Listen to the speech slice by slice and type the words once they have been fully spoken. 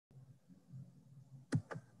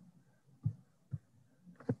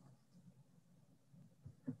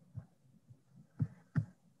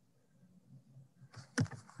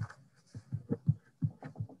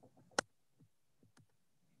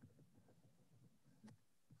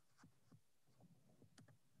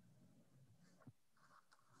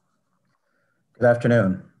Good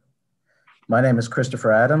afternoon. My name is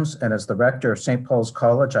Christopher Adams, and as the rector of St. Paul's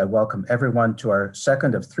College, I welcome everyone to our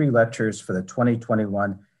second of 3 lectures for the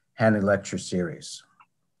 2021 Hanley Lecture Series.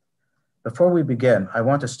 Before we begin, I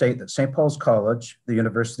want to state that St. Paul's College, the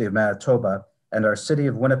University of Manitoba, and our city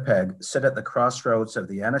of Winnipeg sit at the crossroads of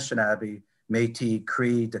the Anishinaabe, Métis,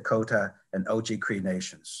 Cree, Dakota, and Oji-Cree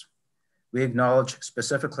nations. We acknowledge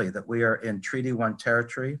specifically that we are in Treaty 1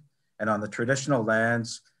 territory and on the traditional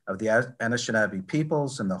lands of the Anishinaabe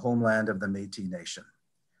peoples and the homeland of the Métis Nation.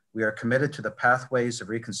 We are committed to the pathways of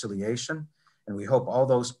reconciliation, and we hope all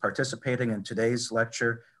those participating in today's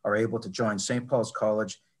lecture are able to join St. Paul's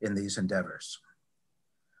College in these endeavors.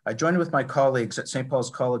 I join with my colleagues at St. Paul's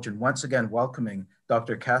College in once again welcoming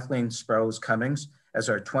Dr. Kathleen Sprows Cummings as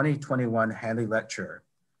our 2021 Hanley Lecturer.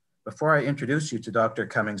 Before I introduce you to Dr.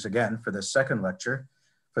 Cummings again for this second lecture,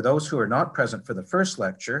 for those who are not present for the first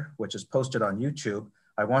lecture, which is posted on YouTube,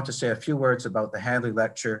 I want to say a few words about the Hanley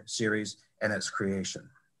Lecture Series and its creation.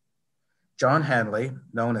 John Hanley,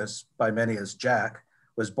 known by many as Jack,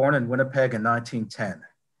 was born in Winnipeg in 1910.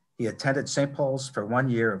 He attended St. Paul's for 1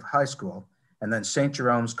 year of high school and then St.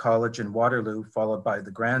 Jerome's College in Waterloo, followed by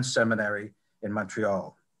the Grand Seminary in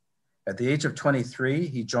Montreal. At the age of 23,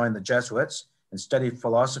 he joined the Jesuits and studied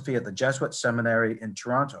philosophy at the Jesuit Seminary in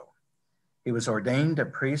Toronto. He was ordained a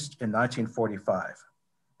priest in 1945.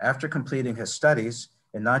 After completing his studies,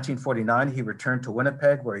 in 1949, he returned to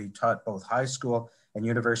Winnipeg, where he taught both high school and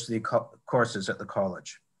university courses at the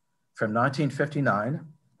college. From 1959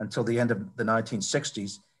 until the end of the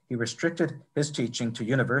 1960s, he restricted his teaching to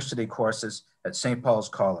university courses at St. Paul's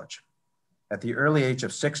College. At the early age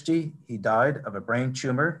of 60, he died of a brain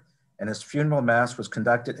tumor, and his funeral mass was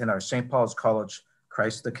conducted in our St. Paul's College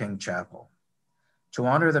Christ the King Chapel. To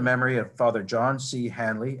honor the memory of Father John C.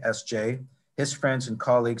 Hanley, S.J., his friends and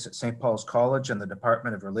colleagues at St. Paul's College and the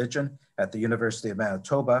Department of Religion at the University of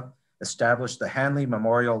Manitoba established the Hanley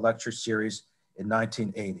Memorial Lecture Series in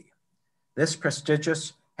 1980. This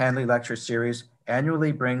prestigious Hanley Lecture Series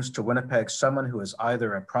annually brings to Winnipeg someone who is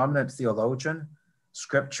either a prominent theologian,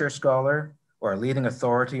 scripture scholar, or a leading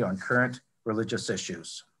authority on current religious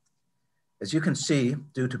issues. As you can see,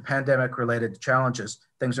 due to pandemic-related challenges,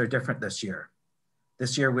 things are different this year.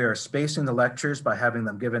 This year, we are spacing the lectures by having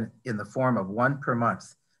them given in the form of one per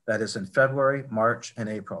month, that is in February, March, and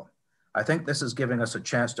April. I think this is giving us a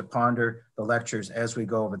chance to ponder the lectures as we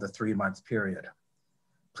go over the 3-month period.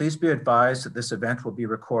 Please be advised that this event will be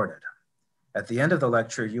recorded. At the end of the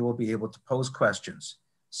lecture, you will be able to pose questions.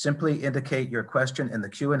 Simply indicate your question in the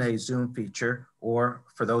Q&A Zoom feature, or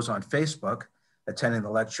for those on Facebook attending the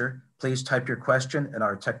lecture, please type your question and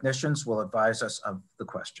our technicians will advise us of the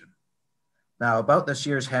question. Now, about this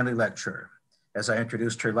year's Hanley Lecturer. As I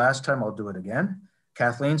introduced her last time, I'll do it again.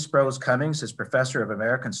 Kathleen Sprows Cummings is Professor of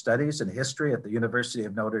American Studies and History at the University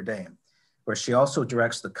of Notre Dame, where she also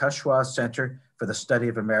directs the Cushwa Center for the Study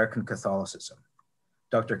of American Catholicism.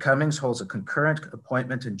 Dr. Cummings holds a concurrent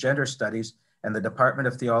appointment in Gender Studies and the Department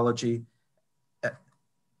of Theology,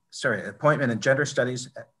 appointment in Gender Studies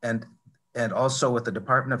and also with the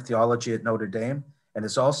Department of Theology at Notre Dame, and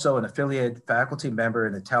is also an affiliated faculty member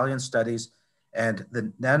in Italian Studies and the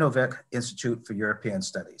Nanovic Institute for European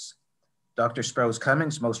Studies. Dr. Sprows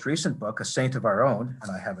Cummings' most recent book, A Saint of Our Own, and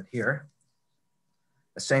I have it here,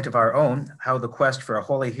 A Saint of Our Own, How the Quest for a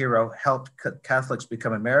Holy Hero Helped Catholics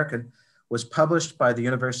Become American, was published by the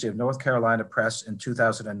University of North Carolina Press in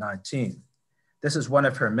 2019. This is one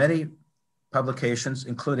of her many publications,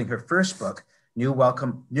 including her first book, New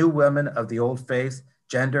Women of the Old Faith,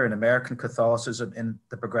 Gender and American Catholicism in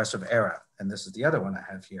the Progressive Era. And this is the other one I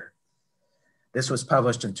have here. This was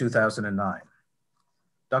published in 2009.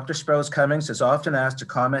 Dr. Sprows Cummings is often asked to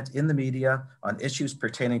comment in the media on issues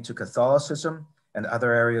pertaining to Catholicism and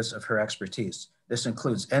other areas of her expertise. This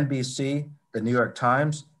includes NBC, the New York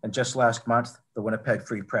Times, and just last month, the Winnipeg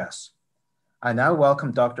Free Press. I now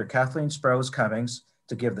welcome Dr. Kathleen Sprows Cummings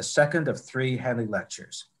to give the second of 3 Hanley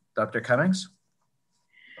lectures. Dr. Cummings?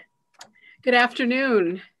 Good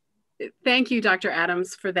afternoon. Thank you, Dr.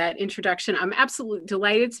 Adams, for that introduction. I'm absolutely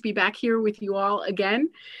delighted to be back here with you all again.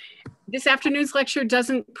 This afternoon's lecture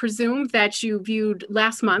doesn't presume that you viewed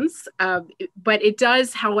last month's, but it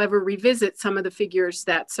does, however, revisit some of the figures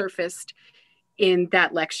that surfaced in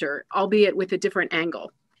that lecture, albeit with a different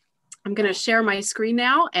angle. I'm going to share my screen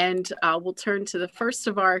now, and we'll turn to the first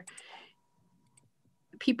of our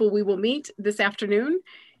people we will meet this afternoon.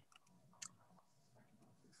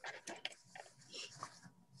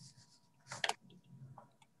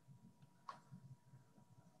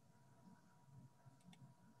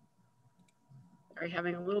 Sorry,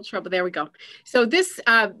 having a little trouble. There we go. So this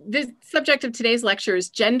subject of today's lecture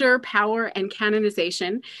is gender, power, and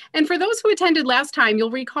canonization. And for those who attended last time,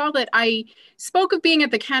 you'll recall that I spoke of being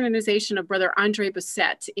at the canonization of Brother Andre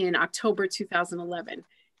Bessette in October 2011.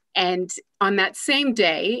 And on that same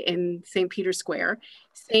day in St. Peter's Square,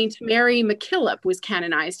 Saint Mary MacKillop was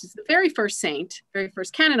canonized as the very first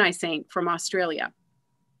canonized saint from Australia.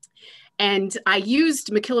 And I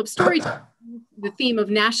used MacKillop's story to the theme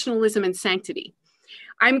of nationalism and sanctity.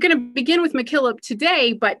 I'm going to begin with MacKillop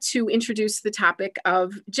today, but to introduce the topic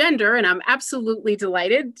of gender, and I'm absolutely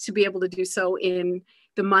delighted to be able to do so in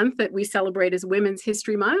the month that we celebrate as Women's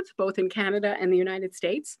History Month, both in Canada and the United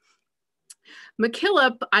States.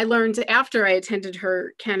 MacKillop, I learned after I attended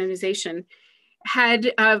her canonization,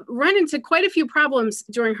 had run into quite a few problems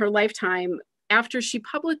during her lifetime after she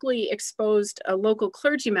publicly exposed a local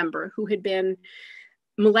clergy member who had been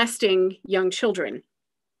molesting young children.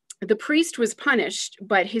 The priest was punished,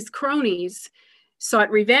 but his cronies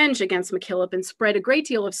sought revenge against MacKillop and spread a great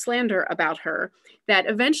deal of slander about her that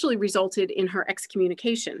eventually resulted in her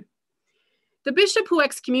excommunication. The bishop who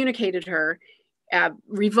excommunicated her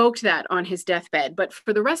revoked that on his deathbed, but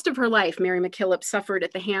for the rest of her life, Mary MacKillop suffered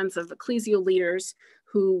at the hands of ecclesial leaders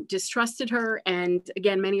who distrusted her, and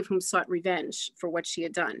again, many of whom sought revenge for what she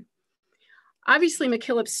had done. Obviously,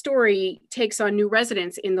 MacKillop's story takes on new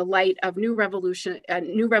resonance in the light of new revelations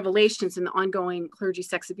in the ongoing clergy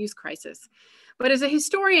sex abuse crisis. But as a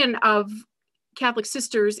historian of Catholic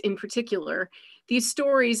sisters in particular, these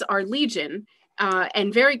stories are legion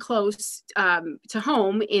and very close to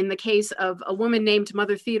home in the case of a woman named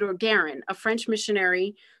Mother Theodore Guerin, a French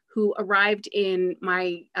missionary who arrived in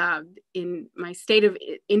my state of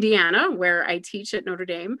Indiana, where I teach at Notre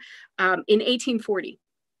Dame, in 1840.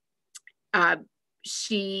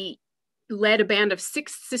 She led a band of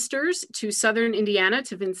 6 sisters to southern Indiana,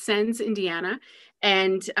 to Vincennes, Indiana.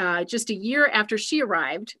 And just a year after she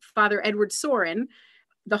arrived, Father Edward Sorin,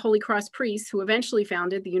 the Holy Cross priest who eventually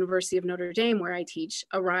founded the University of Notre Dame, where I teach,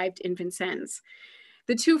 arrived in Vincennes.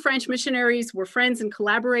 The 2 French missionaries were friends and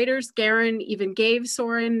collaborators. Guerin even gave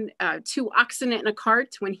Sorin 2 oxen and a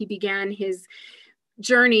cart when he began his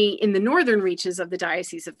journey in the northern reaches of the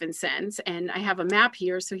Diocese of Vincennes. And I have a map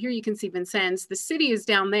here. So here you can see Vincennes. The city is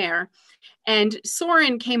down there. And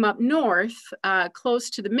Sorin came up north, close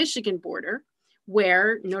to the Michigan border,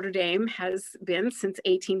 where Notre Dame has been since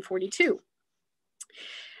 1842.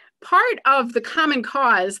 Part of the common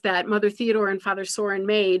cause that Mother Theodore and Father Sorin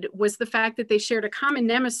made was the fact that they shared a common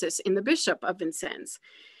nemesis in the Bishop of Vincennes.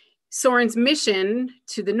 Sorin's mission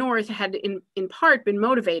to the north had in part been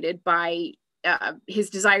motivated by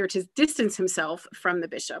his desire to distance himself from the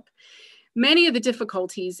bishop. Many of the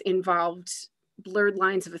difficulties involved blurred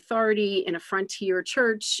lines of authority in a frontier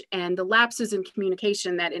church and the lapses in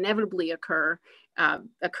communication that inevitably occurred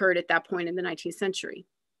at that point in the 19th century.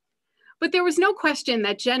 But there was no question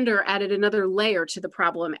that gender added another layer to the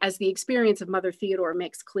problem, as the experience of Mother Theodore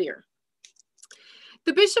makes clear.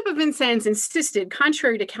 The Bishop of Vincennes insisted,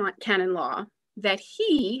 contrary to canon law, that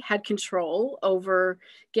he had control over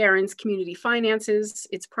Guerin's community finances,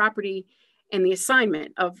 its property, and the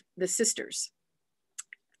assignment of the sisters.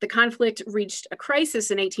 The conflict reached a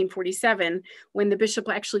crisis in 1847 when the bishop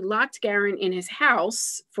actually locked Guerin in his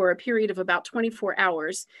house for a period of about 24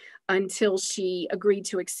 hours until she agreed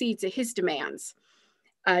to accede to his demands.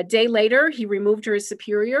 A day later, he removed her as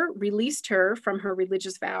superior, released her from her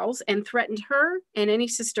religious vows, and threatened her and any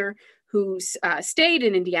sister who stayed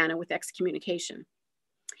in Indiana with excommunication.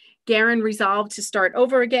 Guerin resolved to start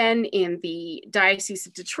over again in the Diocese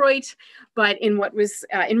of Detroit, but in what was,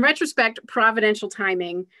 in retrospect, providential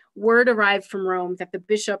timing, word arrived from Rome that the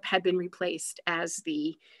bishop had been replaced as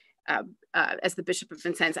the Bishop of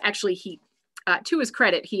Vincennes. Actually, to his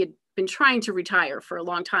credit, he had been trying to retire for a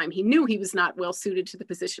long time. He knew he was not well suited to the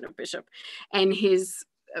position of bishop, and his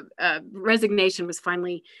resignation was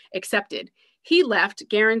finally accepted. He left,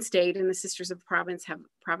 Guerin stayed, and the Sisters of Providence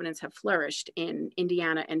have flourished in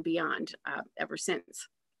Indiana and beyond ever since.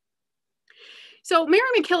 So Mary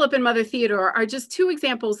MacKillop and Mother Theodore are just 2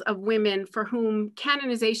 examples of women for whom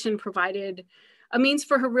canonization provided a means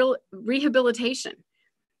for her rehabilitation.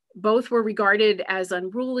 Both were regarded as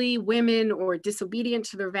unruly women or disobedient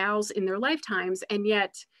to their vows in their lifetimes, and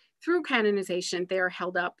yet through canonization, they are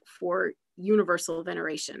held up for universal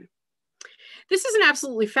veneration. This is an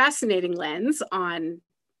absolutely fascinating lens on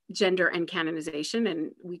gender and canonization,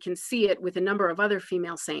 and we can see it with a number of other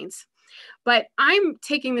female saints. But I'm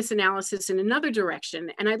taking this analysis in another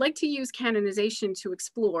direction, and I'd like to use canonization to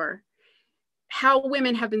explore how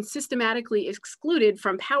women have been systematically excluded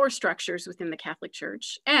from power structures within the Catholic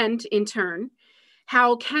Church, and in turn,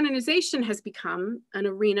 how canonization has become an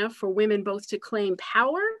arena for women both to claim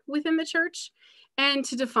power within the church and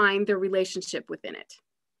to define their relationship within it.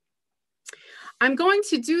 I'm going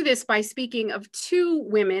to do this by speaking of two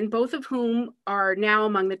women, both of whom are now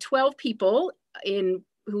among the 12 people who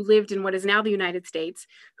lived in what is now the United States,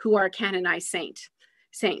 who are canonized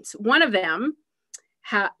saints. One of them,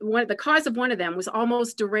 the cause of one of them was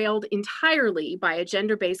almost derailed entirely by a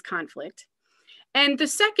gender-based conflict. And the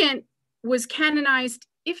second was canonized,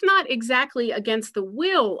 if not exactly against the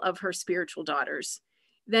will of her spiritual daughters,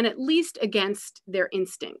 then at least against their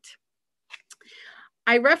instinct.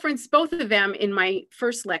 I referenced both of them in my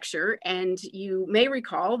first lecture, and you may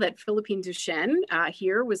recall that Philippine Duchesne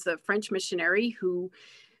here was a French missionary who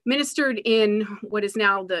ministered in what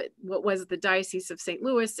was the Diocese of St.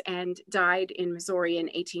 Louis and died in Missouri in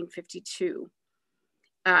 1852.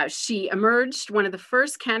 She emerged one of the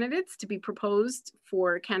first candidates to be proposed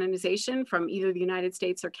for canonization from either the United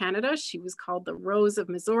States or Canada. She was called the Rose of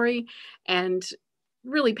Missouri and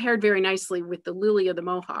really paired very nicely with the Lily of the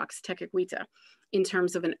Mohawks, Tekakwitha, in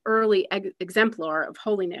terms of an early exemplar of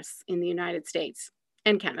holiness in the United States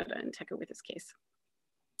and Canada in Tekakwitha's case.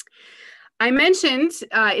 I mentioned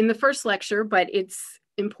in the first lecture, but it's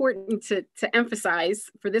important to emphasize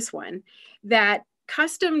for this one, that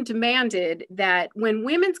custom demanded that when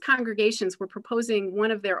women's congregations were proposing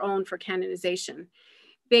one of their own for canonization,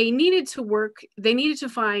 they needed to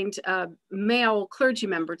find a male clergy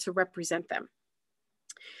member to represent them.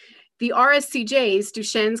 The RSCJ's,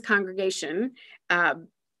 Duchesne's congregation,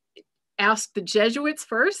 asked the Jesuits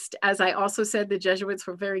first. As I also said, the Jesuits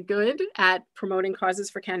were very good at promoting causes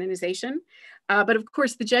for canonization. But of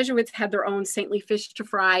course, the Jesuits had their own saintly fish to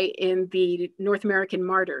fry in the North American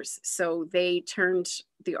martyrs, so they turned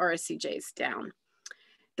the RSCJs down.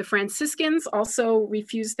 The Franciscans also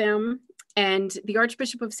refused them, and the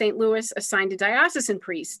Archbishop of St. Louis assigned a diocesan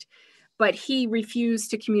priest, but he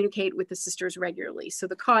refused to communicate with the sisters regularly, so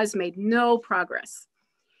the cause made no progress.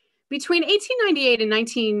 Between 1898 and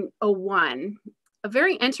 1901, a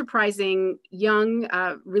very enterprising young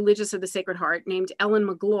religious of the Sacred Heart named Ellen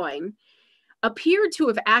McGloin appeared to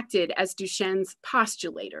have acted as Duchesne's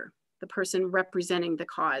postulator, the person representing the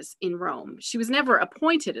cause in Rome. She was never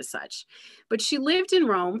appointed as such, but she lived in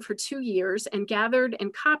Rome for 2 years and gathered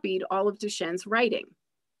and copied all of Duchesne's writing.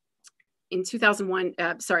 In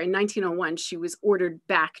 1901, she was ordered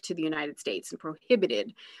back to the United States and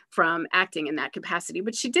prohibited from acting in that capacity,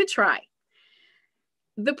 but she did try.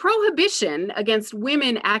 The prohibition against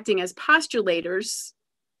women acting as postulators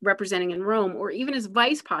representing in Rome, or even as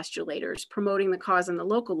vice postulators promoting the cause on the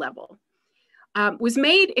local level, was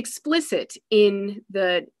made explicit in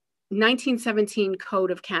the 1917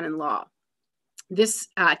 Code of Canon Law. This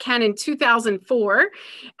Canon 2004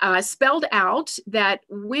 spelled out that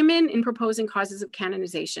women in proposing causes of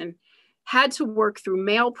canonization had to work through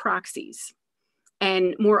male proxies,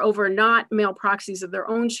 and moreover, not male proxies of their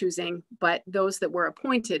own choosing, but those that were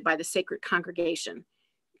appointed by the Sacred Congregation,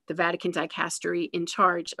 the Vatican dicastery in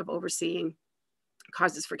charge of overseeing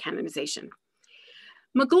causes for canonization.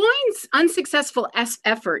 McGloin's unsuccessful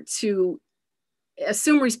effort to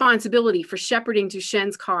assume responsibility for shepherding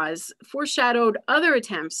Duchesne's cause foreshadowed other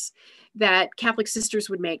attempts that Catholic sisters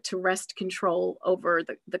would make to wrest control over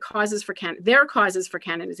their causes for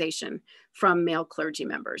canonization from male clergy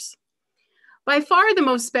members. By far the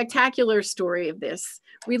most spectacular story of this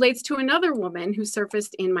relates to another woman who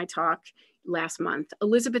surfaced in my talk last month,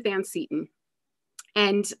 Elizabeth Ann Seton.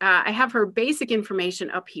 And I have her basic information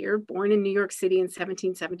up here, born in New York City in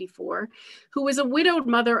 1774, who was a widowed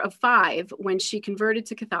mother of 5 when she converted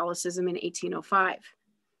to Catholicism in 1805.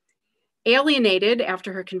 Alienated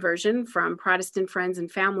after her conversion from Protestant friends and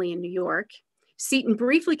family in New York, Seton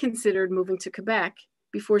briefly considered moving to Quebec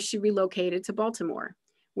before she relocated to Baltimore,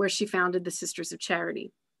 where she founded the Sisters of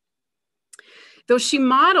Charity. Though she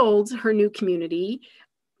modeled her new community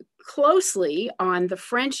closely on the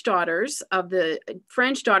French Daughters of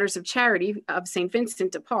Charity of St.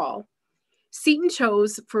 Vincent de Paul, Seton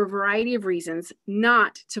chose, for a variety of reasons,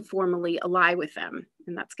 not to formally ally with them,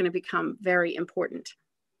 and that's going to become very important.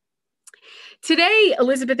 Today,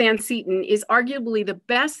 Elizabeth Ann Seton is arguably the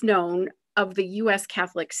best known of the U.S.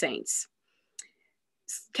 Catholic saints.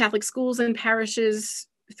 Catholic schools and parishes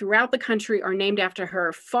throughout the country are named after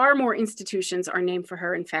her. Far more institutions are named for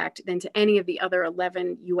her, in fact, than to any of the other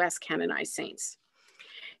 11 U.S. canonized saints.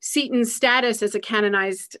 Seton's status as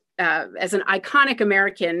as an iconic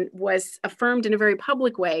American was affirmed in a very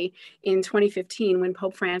public way in 2015 when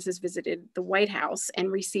Pope Francis visited the White House and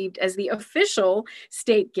received as the official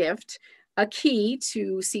state gift a key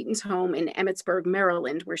to Seton's home in Emmitsburg,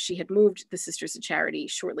 Maryland, where she had moved the Sisters of Charity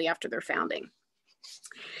shortly after their founding.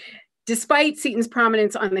 Despite Seton's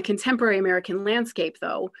prominence on the contemporary American landscape,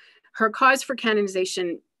 though, her cause for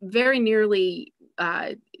canonization very nearly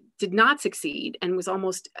did not succeed and was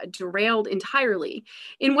almost derailed entirely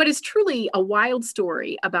in what is truly a wild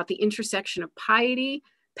story about the intersection of piety,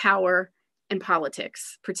 power, and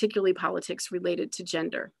politics, particularly politics related to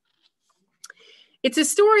gender. It's a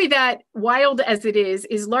story that, wild as it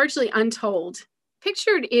is largely untold.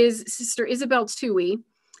 Pictured is Sister Isabel Toohey,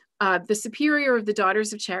 the superior of the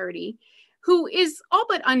Daughters of Charity, who is all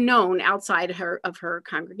but unknown outside of her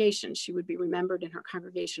congregation. She would be remembered in her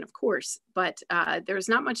congregation, of course, but there's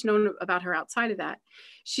not much known about her outside of that.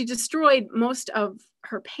 She destroyed most of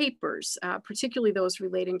her papers, particularly those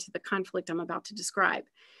relating to the conflict I'm about to describe.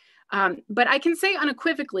 But I can say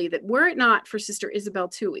unequivocally that were it not for Sister Isabel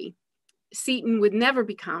Toohey, Seton would never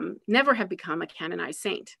have become a canonized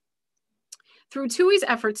saint. Through Toohey's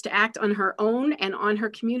efforts to act on her own and on her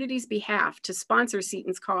community's behalf to sponsor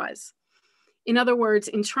Seton's cause, in other words,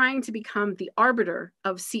 in trying to become the arbiter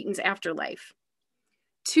of Seton's afterlife,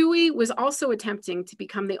 Toohey was also attempting to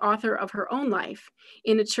become the author of her own life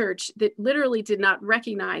in a church that literally did not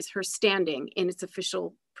recognize her standing in its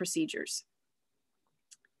official procedures.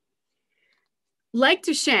 Like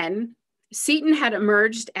Duchenne, Seton had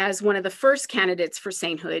emerged as one of the first candidates for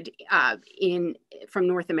sainthood from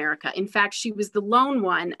North America. In fact, she was the lone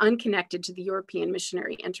one unconnected to the European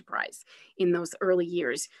missionary enterprise in those early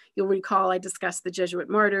years. You'll recall I discussed the Jesuit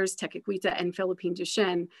martyrs, Tequequita and Philippine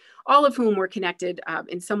Duchenne, all of whom were connected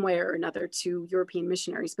in some way or another to European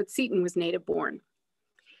missionaries, but Seton was native born.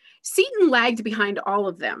 Seton lagged behind all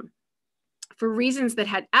of them for reasons that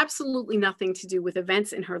had absolutely nothing to do with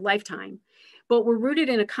events in her lifetime, but were rooted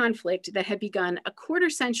in a conflict that had begun a quarter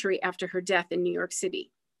century after her death in New York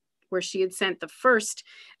City, where she had sent the first,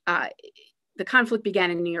 the conflict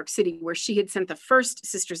began in New York City, where she had sent the first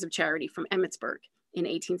Sisters of Charity from Emmitsburg in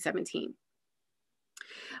 1817.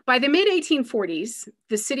 By the mid-1840s,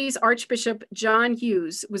 the city's Archbishop John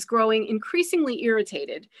Hughes was growing increasingly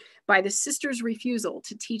irritated by the sisters' refusal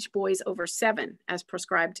to teach boys over 7 as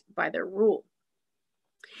prescribed by their rule.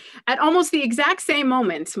 At almost the exact same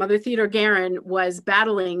moment, Mother Theodore Guerin was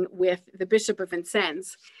battling with the Bishop of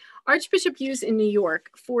Vincennes. Archbishop Hughes in New York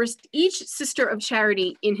forced each Sister of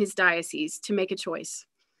Charity in his diocese to make a choice: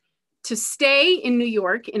 to stay in New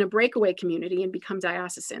York in a breakaway community and become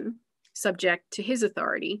diocesan, subject to his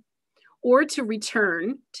authority, or to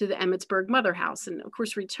return to the Emmitsburg Mother House. And of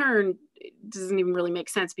course, return doesn't even really make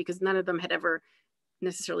sense because none of them had ever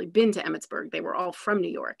necessarily been to Emmitsburg. They were all from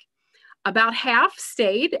New York. About half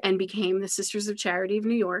stayed and became the Sisters of Charity of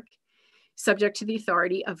New York, subject to the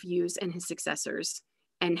authority of Hughes and his successors,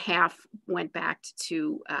 and half went back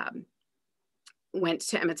to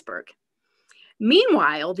Emmitsburg.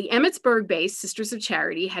 Meanwhile, the Emmitsburg-based Sisters of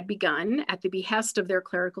Charity had begun, at the behest of their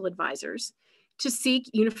clerical advisors, to seek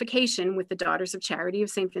unification with the Daughters of Charity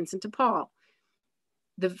of St. Vincent de Paul,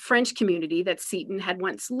 the French community that Seton had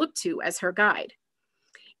once looked to as her guide.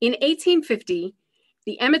 In 1850,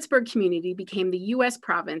 the Emmitsburg community became the US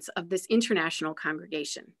province of this international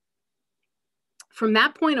congregation. From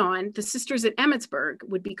that point on, the sisters at Emmitsburg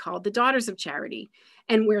would be called the Daughters of Charity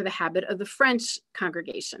and wear the habit of the French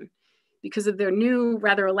congregation. Because of their new,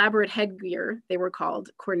 rather elaborate headgear, they were called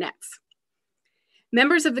cornets.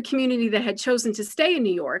 Members of the community that had chosen to stay in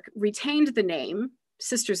New York retained the name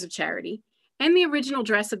Sisters of Charity and the original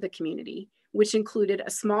dress of the community, which included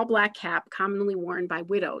a small black cap commonly worn by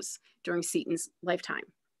widows during Seton's lifetime.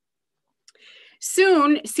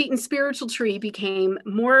 Soon, Seton's spiritual tree became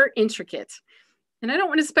more intricate. And I don't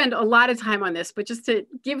want to spend a lot of time on this, but just to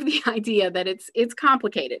give the idea that it's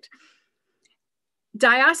complicated.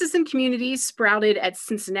 Diocesan communities sprouted at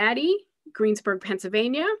Cincinnati, Greensburg,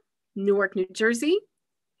 Pennsylvania, Newark, New Jersey,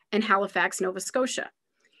 and Halifax, Nova Scotia.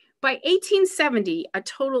 By 1870, a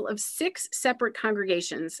total of 6 separate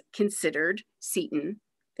congregations considered Seton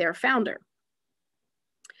their founder.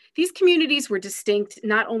 These communities were distinct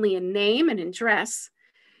not only in name and in dress,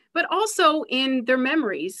 but also in their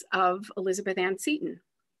memories of Elizabeth Ann Seton.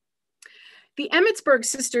 The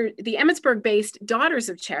Emmitsburg-based Daughters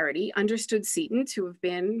of Charity understood Seton to have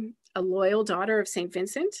been a loyal daughter of St.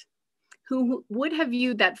 Vincent, who would have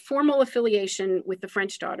viewed that formal affiliation with the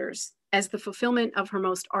French daughters as the fulfillment of her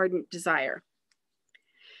most ardent desire.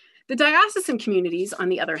 The diocesan communities, on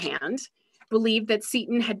the other hand, believed that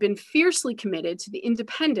Seton had been fiercely committed to the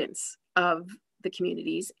independence of the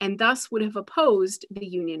communities and thus would have opposed the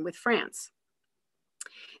union with France.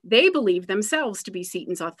 They believed themselves to be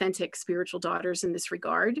Seton's authentic spiritual daughters in this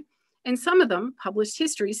regard, and some of them published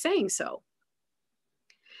histories saying so.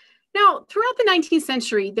 Now, throughout the 19th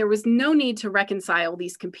century, there was no need to reconcile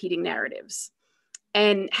these competing narratives.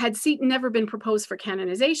 And had Seton never been proposed for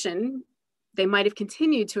canonization, they might have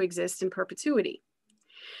continued to exist in perpetuity.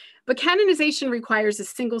 But canonization requires a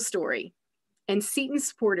single story, and Seton's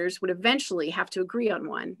supporters would eventually have to agree on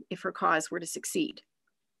one if her cause were to succeed.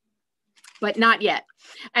 But not yet.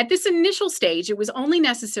 At this initial stage, it was only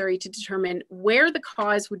necessary to determine where the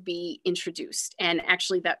cause would be introduced. And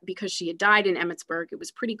actually, that because she had died in Emmitsburg, it was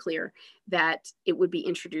pretty clear that it would be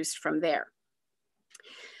introduced from there.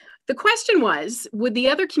 The question was, would the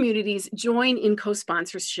other communities join in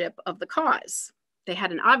co-sponsorship of the cause? They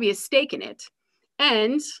had an obvious stake in it.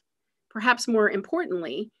 And perhaps more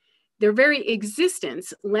importantly, their very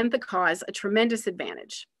existence lent the cause a tremendous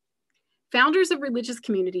advantage. Founders of religious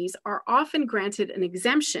communities are often granted an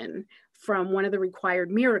exemption from one of the required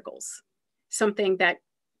miracles, something that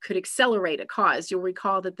could accelerate a cause. You'll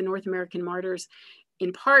recall that the North American martyrs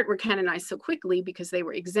in part were canonized so quickly because they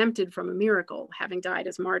were exempted from a miracle, having died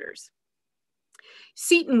as martyrs.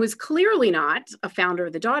 Seton was clearly not a founder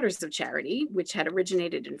of the Daughters of Charity, which had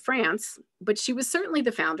originated in France, but she was certainly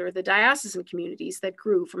the founder of the diocesan communities that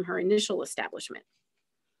grew from her initial establishment.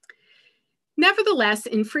 Nevertheless,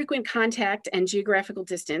 infrequent contact and geographical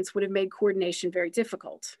distance would have made coordination very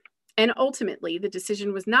difficult. And ultimately, the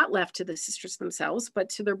decision was not left to the sisters themselves, but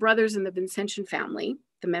to their brothers in the Vincentian family,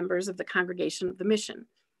 the members of the Congregation of the Mission,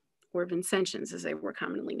 or Vincentians as they were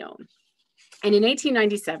commonly known. And in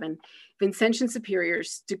 1897, Vincentian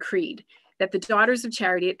superiors decreed that the Daughters of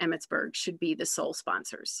Charity at Emmitsburg should be the sole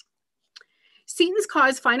sponsors. Seton's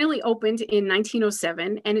cause finally opened in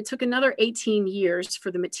 1907, and it took another 18 years for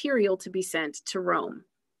the material to be sent to Rome.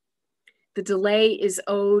 The delay is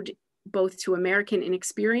owed both to American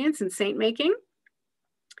inexperience in saint-making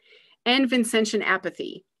and Vincentian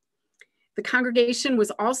apathy. The congregation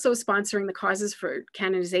was also sponsoring the causes for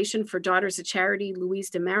canonization for Daughters of Charity, Louise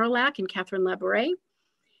de Marillac and Catherine Labouré.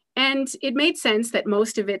 And it made sense that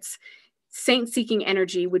most of its saint-seeking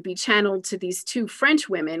energy would be channeled to these two French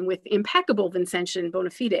women with impeccable Vincentian bona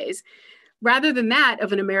fides, rather than that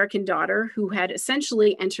of an American daughter who had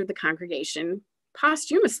essentially entered the congregation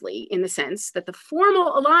posthumously, in the sense that the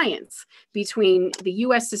formal alliance between the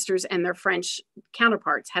US sisters and their French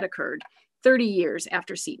counterparts had occurred 30 years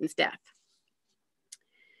after Seton's death.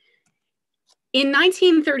 In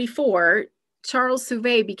 1934, Charles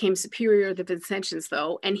Sauvé became superior of the Vincentians,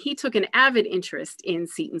 though, and he took an avid interest in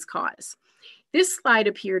Seton's cause. This slide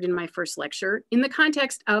appeared in my first lecture in the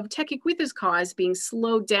context of Tekakwitha's cause being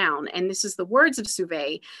slowed down, and this is the words of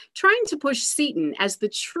Sauvé, trying to push Seton as the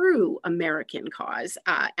true American cause,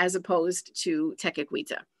 as opposed to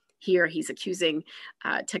Tekakwitha. Here he's accusing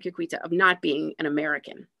Tekakwitha of not being an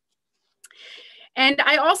American. And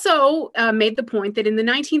I also made the point that in the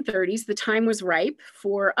 1930s, the time was ripe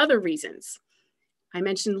for other reasons. I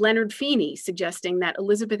mentioned Leonard Feeney suggesting that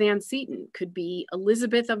Elizabeth Ann Seton could be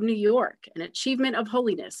Elizabeth of New York, an achievement of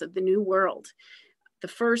holiness of the New World, the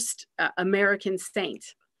first American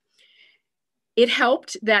saint. It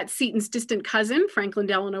helped that Seton's distant cousin, Franklin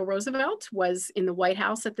Delano Roosevelt, was in the White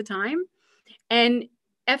House at the time. And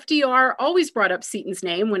FDR always brought up Seton's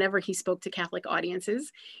name whenever he spoke to Catholic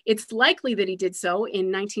audiences. It's likely that he did so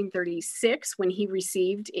in 1936 when he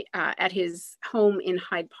received at his home in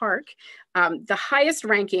Hyde Park the highest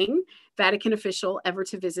ranking Vatican official ever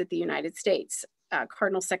to visit the United States,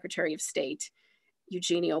 Cardinal Secretary of State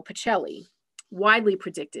Eugenio Pacelli, widely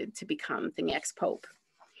predicted to become the next Pope.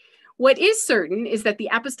 What is certain is that the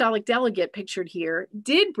apostolic delegate pictured here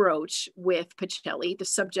did broach with Pacelli the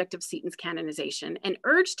subject of Seton's canonization and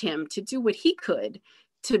urged him to do what he could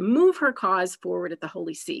to move her cause forward at the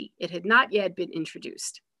Holy See. It had not yet been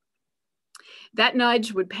introduced. That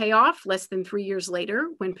nudge would pay off less than 3 years later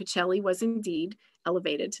when Pacelli was indeed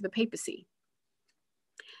elevated to the papacy.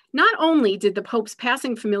 Not only did the Pope's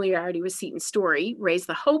passing familiarity with Seton's story raise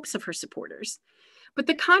the hopes of her supporters, but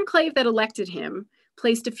the conclave that elected him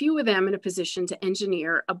placed a few of them in a position to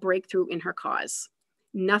engineer a breakthrough in her cause.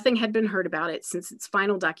 Nothing had been heard about it since its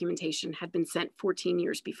final documentation had been sent 14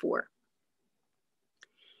 years before.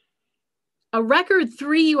 A record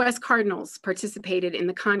 3 US cardinals participated in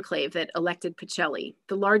the conclave that elected Pacelli,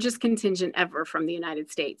 the largest contingent ever from the United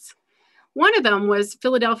States. One of them was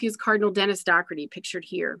Philadelphia's Cardinal Dennis Doherty, pictured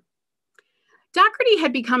here. Doherty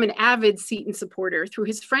had become an avid Seton supporter through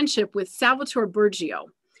his friendship with Salvatore Bergio,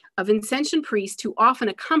 a Vincentian priest who often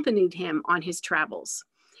accompanied him on his travels.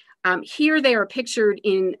 Here they are pictured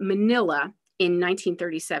in Manila in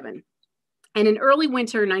 1937. And in early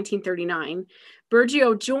winter 1939,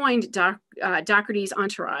 Bergio joined Doherty's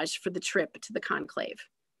entourage for the trip to the conclave.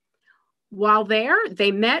 While there,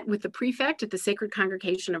 they met with the prefect at the Sacred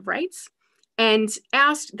Congregation of Rites and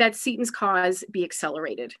asked that Seton's cause be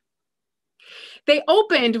accelerated. They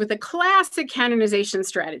opened with a classic canonization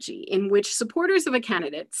strategy in which supporters of a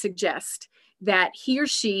candidate suggest that he or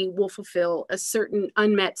she will fulfill a certain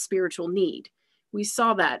unmet spiritual need. We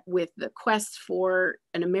saw that with the quest for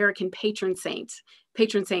an American patron saints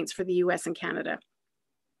for the US and Canada.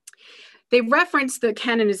 They referenced the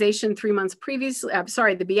canonization 3 months previously,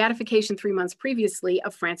 the beatification 3 months previously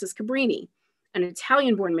of Francis Cabrini, an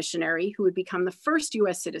Italian-born missionary who would become the first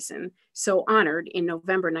US citizen so honored in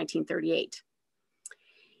November 1938.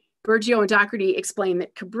 Burgio and Doherty explained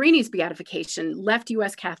that Cabrini's beatification left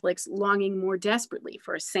US Catholics longing more desperately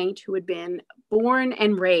for a saint who had been born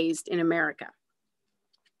and raised in America.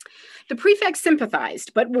 The prefect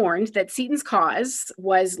sympathized, but warned that Seton's cause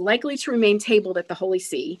was likely to remain tabled at the Holy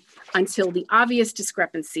See until the obvious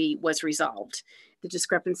discrepancy was resolved. The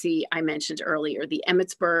discrepancy I mentioned earlier, the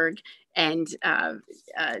Emmitsburg and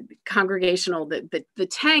congregational, the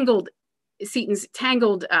tangled, Seton's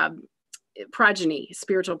tangled progeny,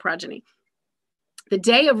 spiritual progeny. The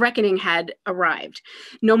day of reckoning had arrived.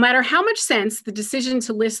 No matter how much sense the decision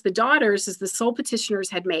to list the daughters as the sole petitioners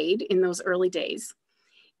had made in those early days,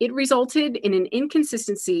 it resulted in an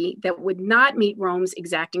inconsistency that would not meet Rome's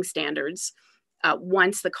exacting standards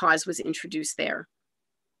once the cause was introduced there.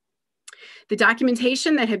 The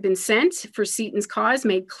documentation that had been sent for Seton's cause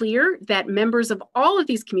made clear that members of all of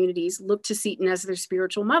these communities looked to Seton as their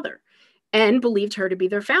spiritual mother and believed her to be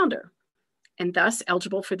their founder, and thus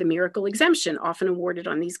eligible for the miracle exemption often awarded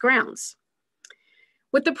on these grounds.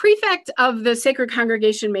 What the prefect of the Sacred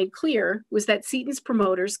Congregation made clear was that Seton's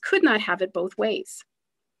promoters could not have it both ways.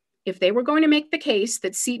 If they were going to make the case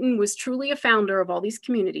that Seton was truly a founder of all these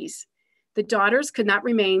communities, the daughters could not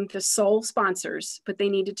remain the sole sponsors, but they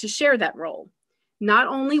needed to share that role, not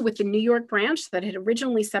only with the New York branch that had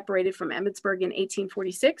originally separated from Emmitsburg in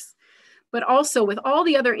 1846, but also with all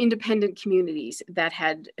the other independent communities that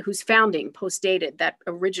whose founding postdated that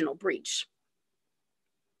original breach.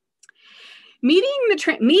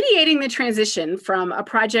 Mediating the transition from a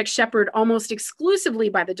project shepherded almost exclusively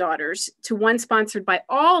by the daughters to one sponsored by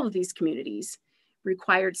all of these communities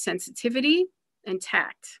required sensitivity and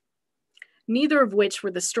tact, neither of which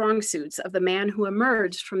were the strong suits of the man who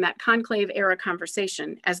emerged from that conclave era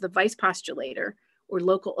conversation as the vice postulator or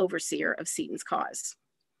local overseer of Seton's cause,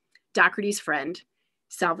 Doherty's friend,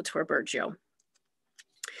 Salvatore Burgio.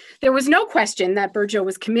 There was no question that Burgio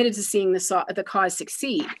was committed to seeing the cause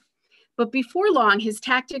succeed. But before long, his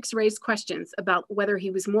tactics raised questions about whether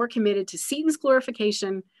he was more committed to Seton's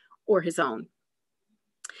glorification or his own.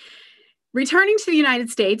 Returning to the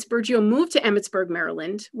United States, Burgio moved to Emmitsburg,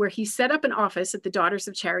 Maryland, where he set up an office at the Daughters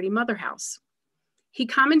of Charity Mother House. He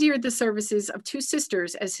commandeered the services of 2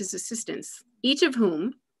 sisters as his assistants, each of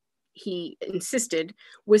whom, he insisted,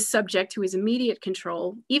 was subject to his immediate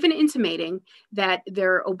control, even intimating that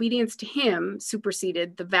their obedience to him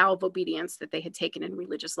superseded the vow of obedience that they had taken in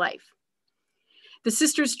religious life. The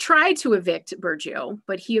sisters tried to evict Burgio,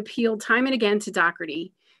 but he appealed time and again to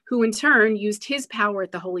Doherty, who in turn used his power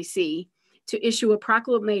at the Holy See to issue a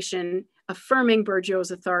proclamation affirming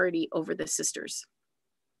Burgio's authority over the sisters.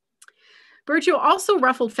 Burgio also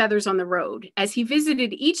ruffled feathers on the road as he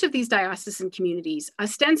visited each of these diocesan communities,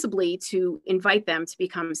 ostensibly to invite them to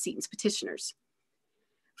become Seton's petitioners.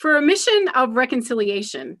 For a mission of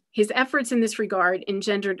reconciliation, his efforts in this regard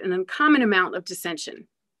engendered an uncommon amount of dissension.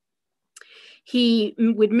 He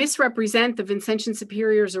would misrepresent the Vincentian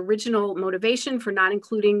Superior's original motivation for not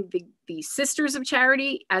including the Sisters of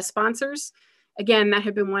Charity as sponsors. Again, that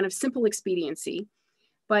had been one of simple expediency.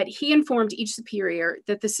 But he informed each superior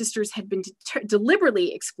that the sisters had been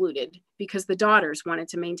deliberately excluded because the daughters wanted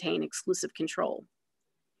to maintain exclusive control.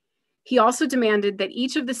 He also demanded that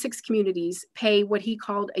each of the 6 communities pay what he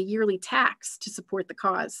called a yearly tax to support the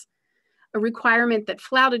cause, a requirement that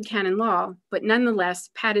flouted canon law, but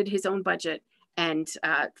nonetheless padded his own budget and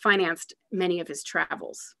financed many of his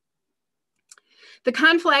travels. The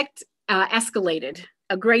conflict escalated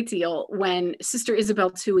a great deal when Sister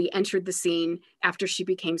Isabel Toohey entered the scene after she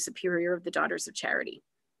became superior of the Daughters of Charity.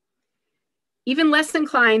 Even less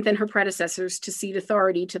inclined than her predecessors to cede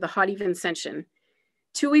authority to the haughty Vincentian,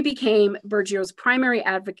 Toohey became Burgio's primary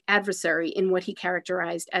adversary in what he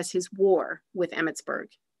characterized as his war with Emmitsburg.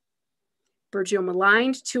 Burgio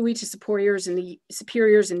maligned Toohey to superiors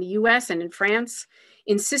in the US and in France,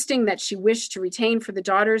 insisting that she wished to retain for the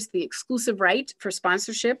daughters the exclusive right for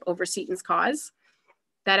sponsorship over Seton's cause.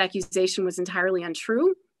 That accusation was entirely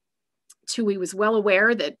untrue. Toohey was well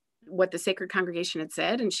aware that what the Sacred Congregation had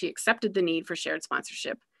said, and she accepted the need for shared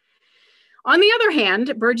sponsorship. On the other hand,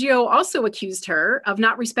 Burgio also accused her of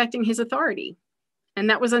not respecting his authority, and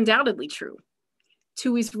that was undoubtedly true.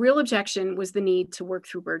 Toohey's real objection was the need to work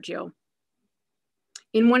through Burgio.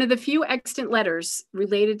 In one of the few extant letters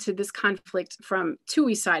related to this conflict from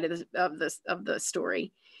Tui's side of the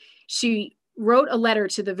story, she wrote a letter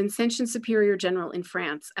to the Vincentian Superior General in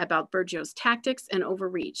France about Bergiot's tactics and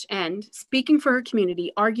overreach, and, speaking for her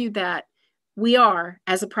community, argued that we are,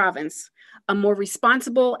 as a province, a more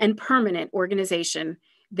responsible and permanent organization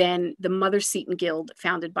than the Mother Seton Guild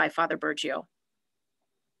founded by Father Bergiot.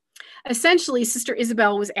 Essentially, Sister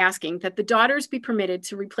Isabel was asking that the daughters be permitted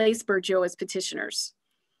to replace Bergiot as petitioners.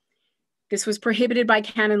 This was prohibited by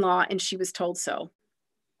canon law, and she was told so.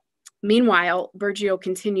 Meanwhile, Bergiot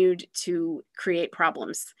continued to create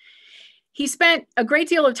problems. He spent a great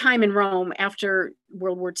deal of time in Rome after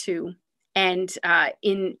World War II, and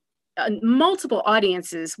in multiple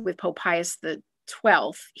audiences with Pope Pius XII,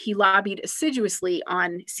 he lobbied assiduously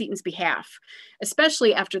on Seton's behalf,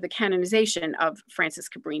 especially after the canonization of Frances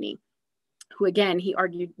Cabrini, who, again, he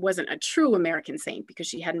argued wasn't a true American saint because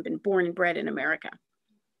she hadn't been born and bred in America.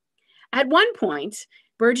 At one point,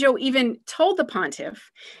 Bergiot even told the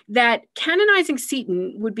pontiff that canonizing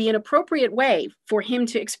Seton would be an appropriate way for him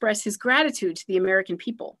to express his gratitude to the American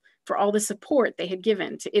people for all the support they had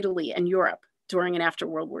given to Italy and Europe during and after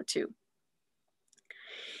World War II.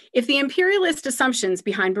 If the imperialist assumptions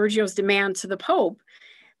behind Bergiot's demand to the Pope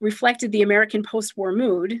reflected the American post-war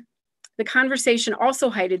mood, the conversation also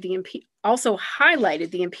highlighted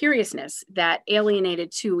the imperiousness that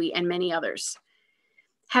alienated Tui and many others.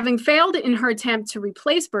 Having failed in her attempt to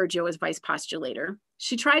replace Bergiot as vice postulator,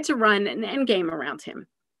 she tried to run an endgame around him.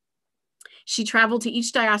 She traveled to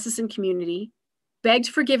each diocesan community, begged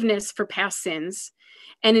forgiveness for past sins,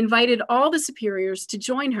 and invited all the superiors to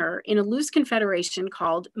join her in a loose confederation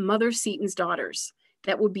called Mother Seton's Daughters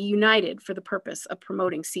that would be united for the purpose of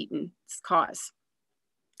promoting Seton's cause.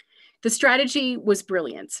 The strategy was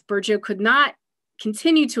brilliant. Bergiot could not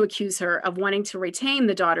continue to accuse her of wanting to retain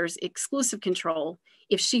the daughters' exclusive control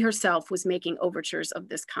if she herself was making overtures of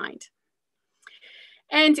this kind.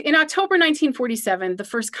 And in October 1947, the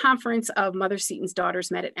first conference of Mother Seton's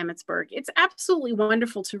Daughters met at Emmitsburg. It's absolutely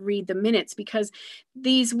wonderful to read the minutes because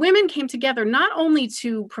these women came together not only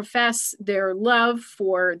to profess their love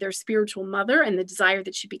for their spiritual mother and the desire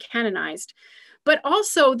that she be canonized, but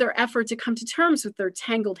also their effort to come to terms with their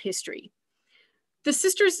tangled history. The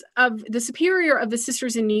Superior of the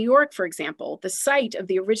Sisters in New York, for example, the site of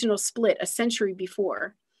the original split a century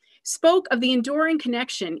before, spoke of the enduring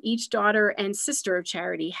connection each daughter and sister of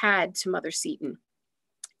Charity had to Mother Seton,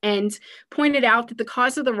 and pointed out that the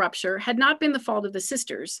cause of the rupture had not been the fault of the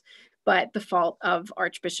sisters, but the fault of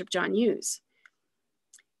Archbishop John Hughes.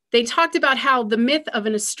 They talked about how the myth of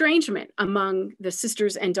an estrangement among the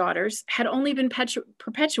sisters and daughters had only been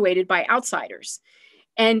perpetuated by outsiders,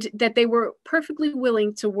 and that they were perfectly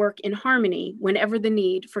willing to work in harmony whenever the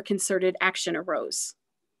need for concerted action arose.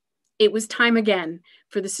 It was time again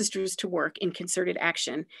for the sisters to work in concerted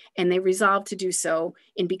action, and they resolved to do so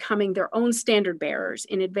in becoming their own standard bearers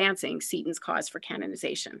in advancing Seton's cause for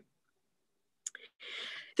canonization.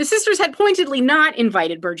 The sisters had pointedly not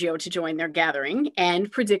invited Bergiot to join their gathering,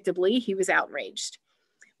 and predictably, he was outraged.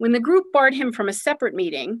 When the group barred him from a separate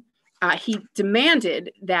meeting, he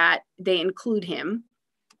demanded that they include him,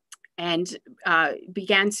 and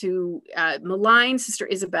began to malign Sister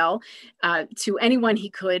Isabel to anyone he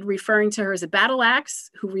could, referring to her as a battle axe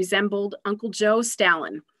who resembled Uncle Joe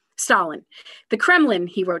Stalin. The Kremlin,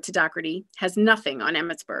 he wrote to Doherty, has nothing on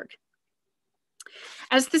Emmitsburg.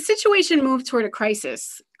 As the situation moved toward a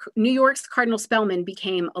crisis, New York's Cardinal Spellman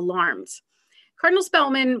became alarmed. Cardinal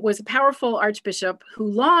Spellman was a powerful archbishop who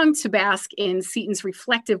longed to bask in Seton's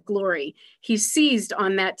reflective glory. He seized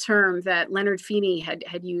on that term that Leonard Feeney had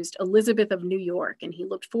used, Elizabeth of New York, and he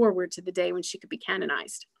looked forward to the day when she could be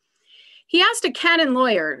canonized. He asked a canon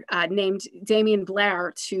lawyer named Damian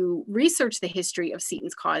Blair to research the history of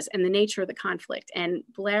Seton's cause and the nature of the conflict, and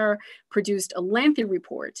Blair produced a lengthy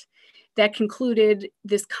report that concluded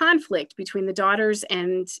this conflict between the daughters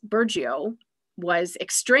and Bergiot was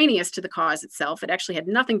extraneous to the cause itself. It actually had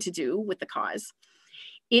nothing to do with the cause.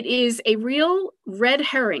 It is a real red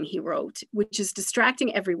herring, he wrote, which is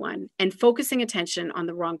distracting everyone and focusing attention on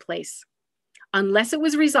the wrong place. Unless it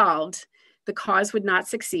was resolved, the cause would not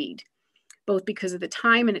succeed, both because of the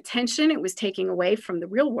time and attention it was taking away from the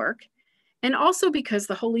real work, and also because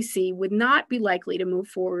the Holy See would not be likely to move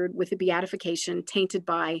forward with a beatification tainted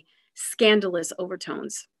by scandalous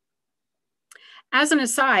overtones. As an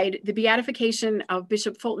aside, the beatification of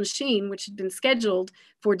Bishop Fulton Sheen, which had been scheduled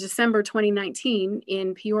for December 2019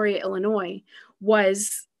 in Peoria, Illinois,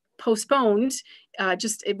 was postponed.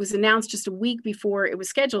 It was announced just a week before it was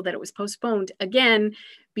scheduled that it was postponed, again,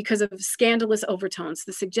 because of scandalous overtones,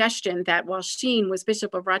 the suggestion that while Sheen was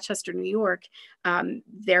Bishop of Rochester, New York,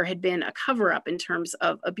 there had been a cover-up in terms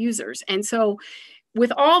of abusers. And so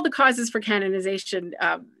with all the causes for canonization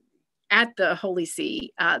at the Holy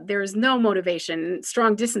See, there is no motivation,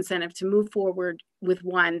 strong disincentive to move forward with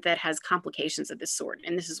one that has complications of this sort.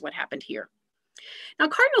 And this is what happened here. Now,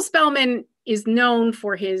 Cardinal Spellman is known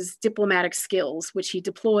for his diplomatic skills, which he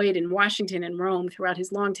deployed in Washington and Rome throughout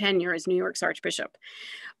his long tenure as New York's Archbishop.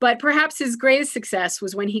 But perhaps his greatest success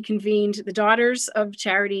was when he convened the Daughters of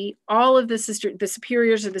Charity, all of the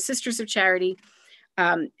superiors of the Sisters of Charity,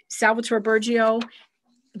 Salvatore Bergio,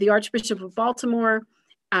 the Archbishop of Baltimore,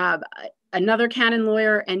 another canon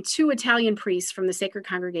lawyer, and 2 Italian priests from the Sacred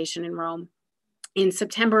Congregation in Rome in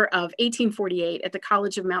September of 1848 at the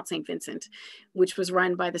College of Mount St. Vincent, which was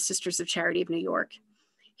run by the Sisters of Charity of New York.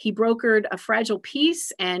 He brokered a fragile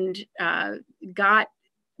peace and got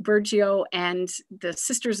Bergio and the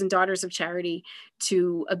Sisters and Daughters of Charity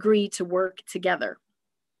to agree to work together.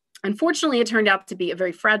 Unfortunately, it turned out to be a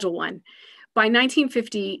very fragile one. By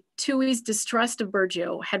 1950, Tui's distrust of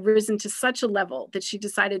Bergio had risen to such a level that she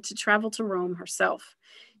decided to travel to Rome herself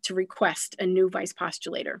to request a new vice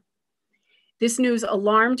postulator. This news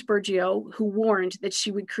alarmed Bergio, who warned that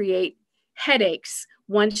she would create headaches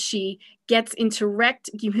once she gets in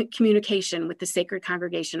direct communication with the Sacred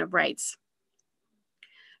Congregation of Rites.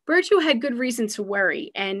 Bergio had good reason to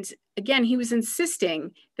worry, and again, he was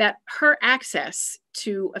insisting that her access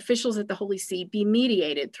to officials at the Holy See be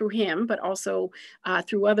mediated through him, but also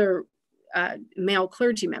through other male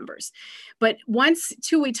clergy members. But once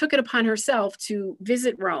Tui took it upon herself to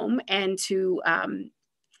visit Rome and to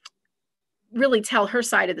really tell her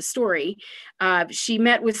side of the story, she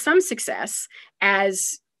met with some success,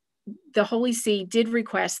 as the Holy See did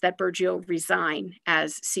request that Bergio resign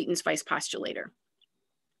as Seton's vice postulator.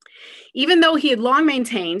 Even though he had long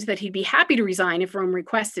maintained that he'd be happy to resign if Rome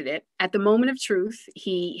requested it, at the moment of truth,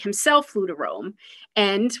 he himself flew to Rome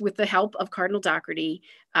and, with the help of Cardinal Doherty,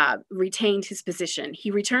 retained his position.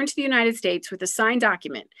 He returned to the United States with a signed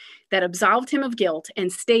document that absolved him of guilt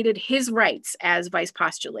and stated his rights as vice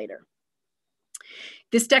postulator.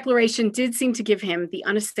 This declaration did seem to give him the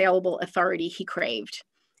unassailable authority he craved.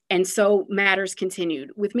 And so matters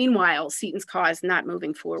continued, with meanwhile, Seton's cause not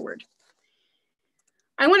moving forward.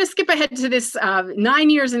 I want to skip ahead to this 9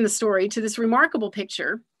 years in the story, to this remarkable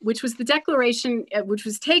picture, which was the declaration which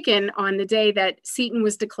was taken on the day that Seton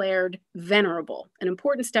was declared venerable, an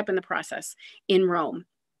important step in the process in Rome.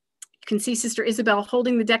 You can see Sister Isabel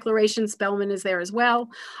holding the declaration. Spellman is there as well,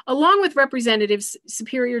 along with representatives,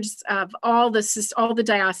 superiors of all the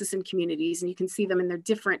diocesan communities, and you can see them in their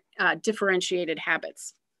different differentiated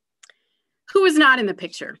habits. Who is not in the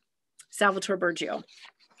picture? Salvatore Bergio.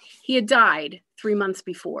 He had died 3 months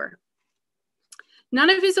before. None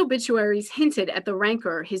of his obituaries hinted at the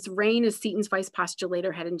rancor his reign as Seton's vice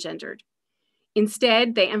postulator had engendered.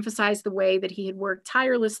 Instead, they emphasized the way that he had worked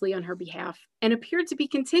tirelessly on her behalf and appeared to be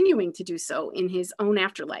continuing to do so in his own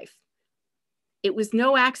afterlife. It was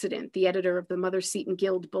no accident, the editor of the Mother Seton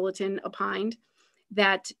Guild Bulletin opined,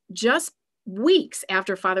 that just weeks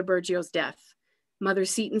after Father Bergio's death, Mother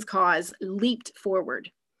Seton's cause leaped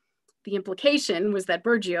forward. The implication was that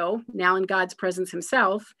Bergio, now in God's presence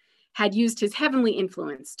himself, had used his heavenly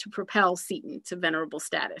influence to propel Seton to venerable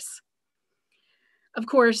status. Of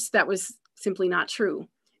course, that was simply not true.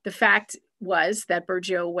 The fact was that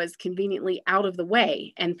Bergio was conveniently out of the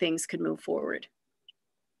way and things could move forward.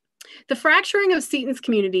 The fracturing of Seton's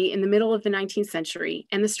community in the middle of the 19th century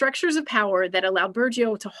and the structures of power that allowed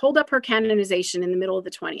Bergio to hold up her canonization in the middle of the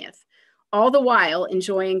 20th, all the while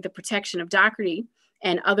enjoying the protection of Doherty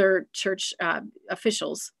and other church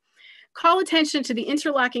officials, call attention to the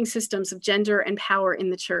interlocking systems of gender and power in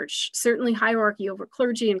the church, certainly hierarchy over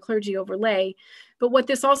clergy and clergy over lay, but what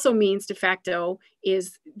this also means de facto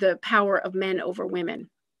is the power of men over women.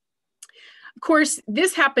 Of course,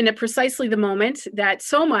 this happened at precisely the moment that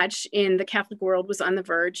so much in the Catholic world was on the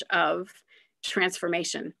verge of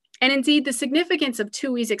transformation. And indeed, the significance of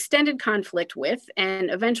Tui's extended conflict with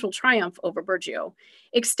and eventual triumph over Bergio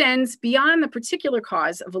extends beyond the particular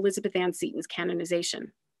cause of Elizabeth Ann Seton's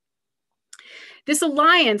canonization. This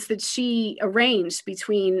alliance that she arranged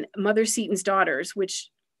between Mother Seton's daughters,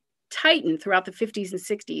 which tightened throughout the 50s and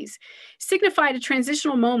 60s, signified a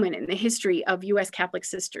transitional moment in the history of US Catholic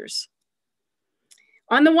sisters.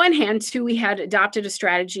 On the one hand, Tui had adopted a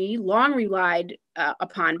strategy long relied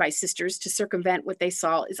upon by sisters to circumvent what they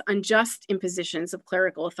saw as unjust impositions of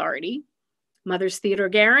clerical authority. Mothers Theodore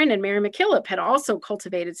Guerin and Mary MacKillop had also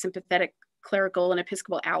cultivated sympathetic clerical and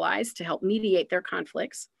episcopal allies to help mediate their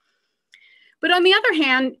conflicts. But on the other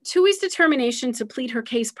hand, Tui's determination to plead her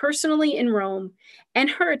case personally in Rome and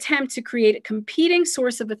her attempt to create a competing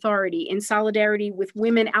source of authority in solidarity with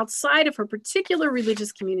women outside of her particular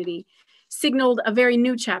religious community signaled a very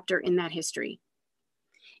new chapter in that history.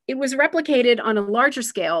 It was replicated on a larger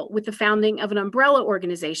scale with the founding of an umbrella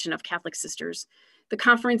organization of Catholic sisters, the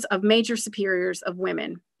Conference of Major Superiors of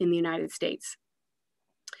Women in the United States.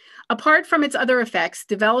 Apart from its other effects,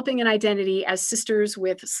 developing an identity as sisters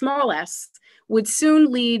with small s would soon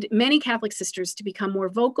lead many Catholic sisters to become more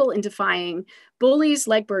vocal in defying bullies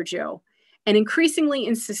like Bergio and increasingly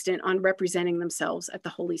insistent on representing themselves at the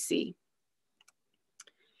Holy See.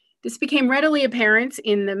 This became readily apparent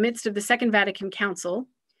in the midst of the Second Vatican Council.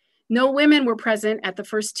 No women were present at the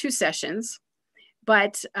first 2 sessions,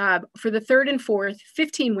 but for the third and fourth,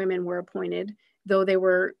 15 women were appointed, though they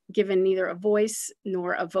were given neither a voice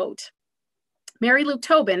nor a vote. Mary Luke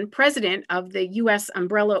Tobin, president of the U.S.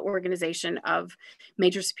 Umbrella Organization of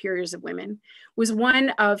Major Superiors of Women, was one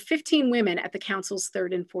of 15 women at the Council's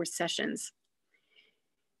third and fourth sessions.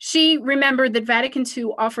 She remembered that Vatican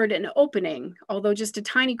II offered an opening, although just a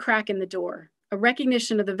tiny crack in the door, a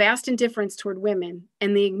recognition of the vast indifference toward women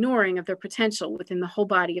and the ignoring of their potential within the whole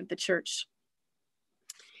body of the Church.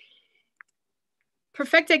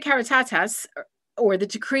 Perfecte Caritatis, or the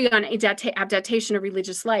Decree on Adaptation of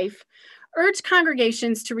Religious Life, urged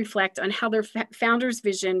congregations to reflect on how their founder's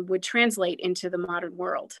vision would translate into the modern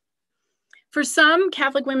world. For some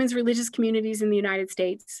Catholic women's religious communities in the United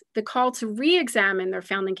States, the call to re-examine their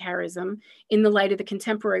founding charism in the light of the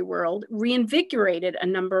contemporary world reinvigorated a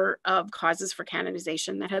number of causes for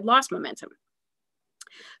canonization that had lost momentum.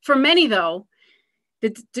 For many, though,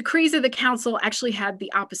 the decrees of the council actually had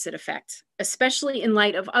the opposite effect, especially in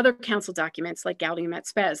light of other council documents like Gaudium et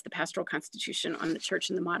Spes, the Pastoral Constitution on the Church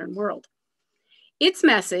in the Modern World. Its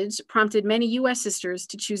message prompted many U.S. sisters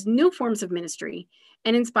to choose new forms of ministry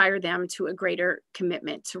and inspire them to a greater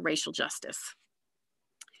commitment to racial justice.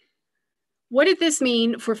 What did this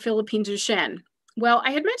mean for Philippine Duchesne? Well,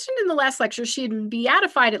 I had mentioned in the last lecture she had been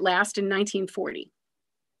beatified at last in 1940.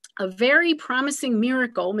 A very promising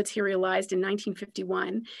miracle materialized in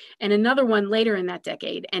 1951 and another one later in that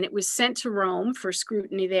decade, and it was sent to Rome for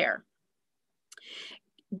scrutiny there.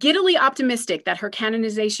 Giddily optimistic that her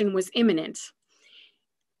canonization was imminent,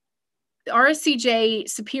 the RSCJ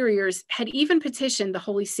superiors had even petitioned the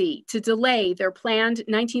Holy See to delay their planned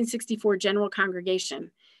 1964 General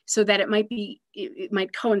Congregation so that it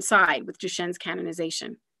might coincide with Duchesne's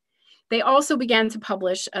canonization. They also began to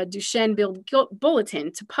publish a Duchesne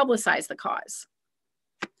bulletin to publicize the cause.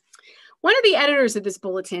 One of the editors of this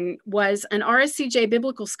bulletin was an RSCJ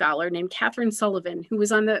biblical scholar named Catherine Sullivan, who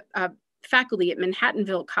was on the faculty at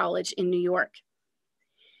Manhattanville College in New York.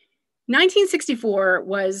 1964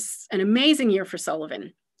 was an amazing year for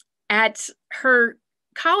Sullivan. At her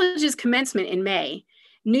college's commencement in May,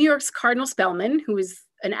 New York's Cardinal Spellman, who was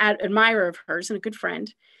an admirer of hers and a good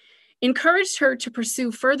friend, encouraged her to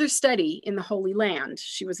pursue further study in the Holy Land.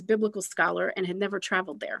 She was a biblical scholar and had never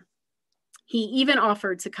traveled there. He even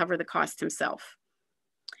offered to cover the cost himself.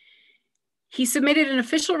 He submitted an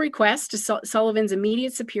official request to Sullivan's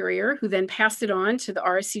immediate superior, who then passed it on to the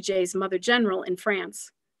RSCJ's Mother General in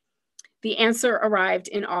France. The answer arrived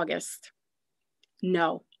in August.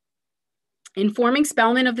 No. Informing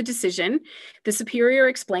Spellman of the decision, the superior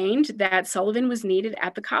explained that Sullivan was needed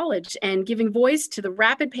at the college, and giving voice to the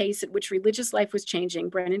rapid pace at which religious life was changing,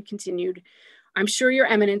 Brennan continued, "I'm sure your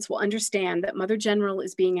eminence will understand that Mother General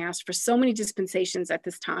is being asked for so many dispensations at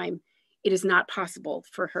this time, it is not possible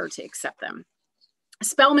for her to accept them."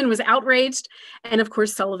 Spellman was outraged, and of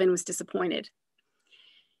course Sullivan was disappointed.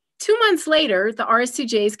 2 months later, the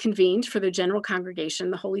RSCJs convened for their general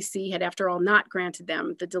congregation. The Holy See had, after all, not granted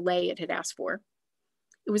them the delay it had asked for.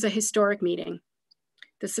 It was a historic meeting.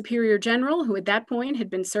 The Superior General, who at that point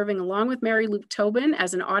had been serving along with Mary Luke Tobin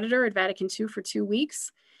as an auditor at Vatican II for 2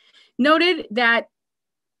 weeks, noted that,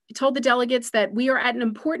 he told the delegates that we are at an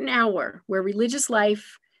important hour where religious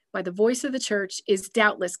life, by the voice of the Church, is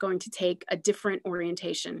doubtless going to take a different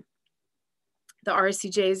orientation. The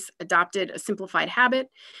RSCJs adopted a simplified habit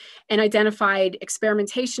and identified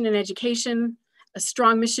experimentation in education, a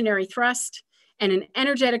strong missionary thrust, and an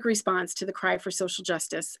energetic response to the cry for social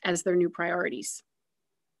justice as their new priorities.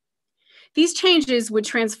 These changes would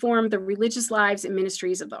transform the religious lives and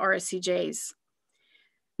ministries of the RSCJs.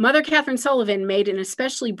 Mother Catherine Sullivan made an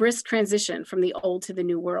especially brisk transition from the old to the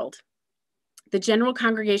new world. The general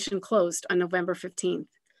congregation closed on November 15th.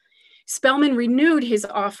 Spellman renewed his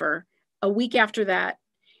offer a week after that,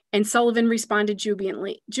 and Sullivan responded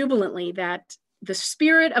jubilantly that the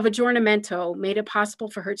spirit of aggiornamento made it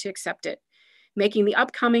possible for her to accept it. making the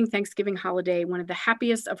upcoming Thanksgiving holiday one of the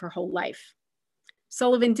happiest of her whole life.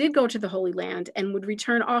 Sullivan did go to the Holy Land and would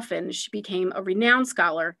return often as she became a renowned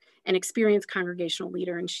scholar and experienced congregational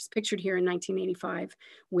leader, and she's pictured here in 1985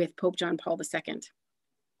 with Pope John Paul II.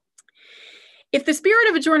 If the spirit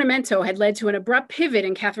of aggiornamento had led to an abrupt pivot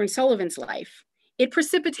in Catherine Sullivan's life, it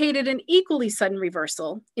precipitated an equally sudden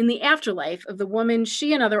reversal in the afterlife of the woman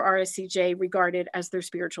she and other RSCJ regarded as their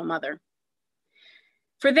spiritual mother.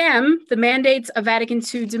 For them, the mandates of Vatican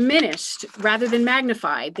II diminished rather than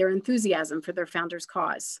magnified their enthusiasm for their founder's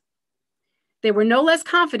cause. They were no less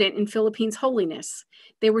confident in Philippines' holiness.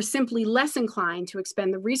 They were simply less inclined to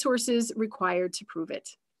expend the resources required to prove it.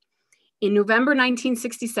 In November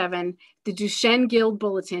 1967, the Duchenne Guild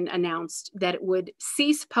Bulletin announced that it would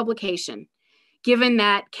cease publication, given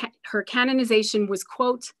that her canonization was,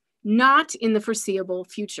 quote, not in the foreseeable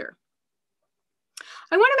future.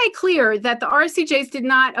 I want to make clear that the RSCJs did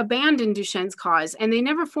not abandon Duchenne's cause, and they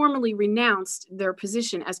never formally renounced their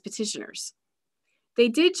position as petitioners. They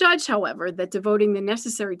did judge, however, that devoting the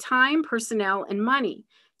necessary time, personnel, and money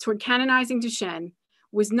toward canonizing Duchenne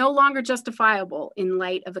was no longer justifiable in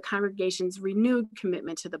light of the congregation's renewed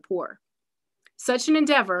commitment to the poor. Such an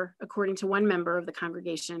endeavor, according to one member of the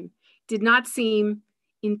congregation, did not seem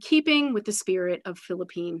in keeping with the spirit of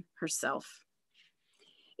Philippine herself.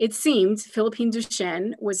 It seemed Philippine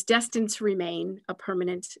Duchenne was destined to remain a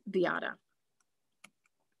permanent beata.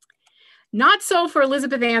 Not so for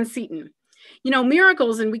Elizabeth Ann Seton. You know,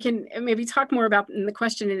 miracles, and we can maybe talk more about in the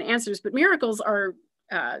question and answers, but miracles are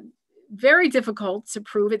very difficult to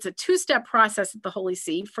prove. It's a two-step process at the Holy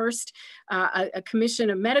See. First, a commission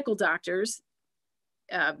of medical doctors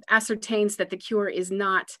ascertains that the cure is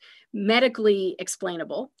not medically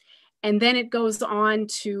explainable. And then it goes on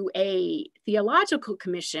to a theological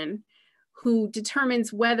commission who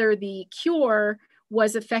determines whether the cure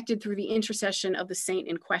was effected through the intercession of the saint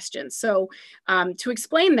in question. So to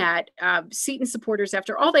explain that, Seton supporters,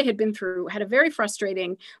 after all they had been through, had a very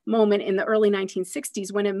frustrating moment in the early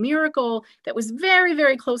 1960s when a miracle that was very,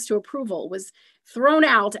 very close to approval was thrown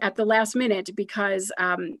out at the last minute because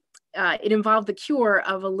it involved the cure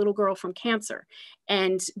of a little girl from cancer.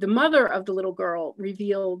 And the mother of the little girl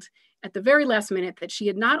revealed at the very last minute that she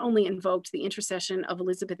had not only invoked the intercession of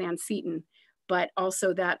Elizabeth Ann Seton, but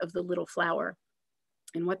also that of the little flower.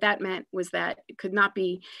 And what that meant was that it could not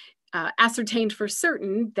be ascertained for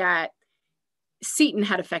certain that Seton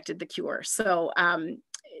had effected the cure. So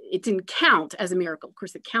it didn't count as a miracle. Of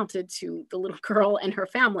course, it counted to the little girl and her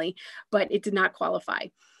family, but it did not qualify.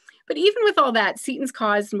 But even with all that, Seton's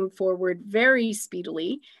cause moved forward very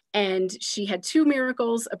speedily, and she had 2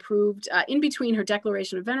 miracles approved in between her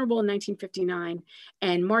declaration of venerable in 1959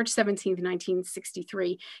 and March 17th,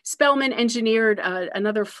 1963. Spellman engineered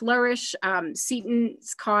another flourish.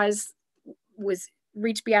 Seton's cause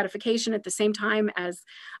reached beatification at the same time as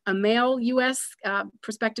a male U.S.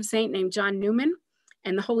 prospective saint named John Newman,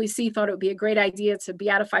 and the Holy See thought it would be a great idea to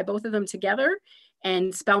beatify both of them together.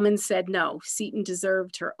 And Spellman said, no, Seton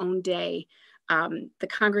deserved her own day. The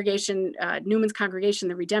congregation, Newman's congregation,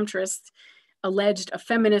 the Redemptorists, alleged a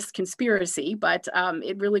feminist conspiracy, but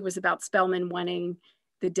it really was about Spellman wanting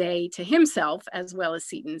the day to himself as well as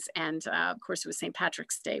Seton's. And of course, it was St.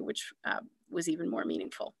 Patrick's Day, which was even more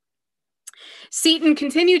meaningful. Seton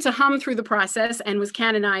continued to hum through the process and was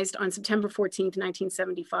canonized on September 14th,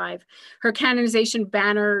 1975. Her canonization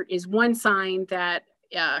banner is one sign that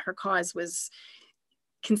her cause was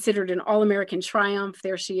considered an all-American triumph.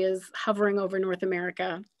 There she is, hovering over North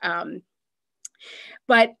America.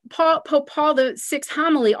 But Pope Paul VI's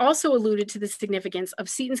homily also alluded to the significance of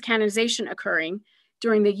Seton's canonization occurring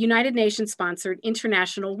during the United Nations-sponsored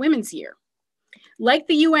International Women's Year. Like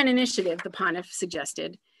the UN initiative, the pontiff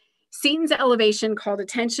suggested, Seton's elevation called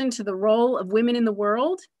attention to the role of women in the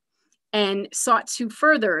world and sought to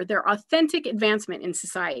further their authentic advancement in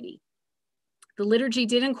society. The liturgy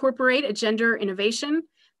did incorporate a gender innovation.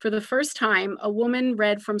 For the first time, a woman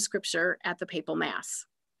read from scripture at the papal mass.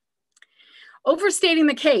 Overstating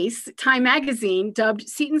the case, Time magazine dubbed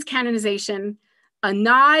Seton's canonization a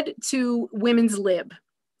nod to women's lib,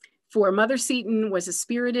 for Mother Seton was a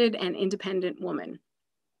spirited and independent woman.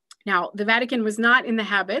 Now, the Vatican was not in the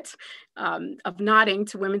habit of nodding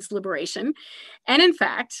to women's liberation. And in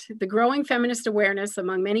fact, the growing feminist awareness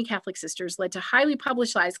among many Catholic sisters led to highly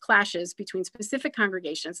publicized clashes between specific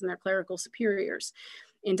congregations and their clerical superiors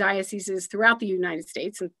in dioceses throughout the United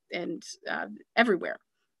States and everywhere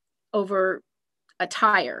over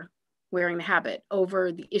attire, wearing the habit,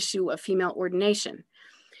 over the issue of female ordination.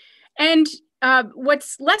 And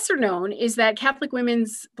what's lesser known is that Catholic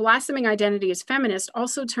women's blossoming identity as feminist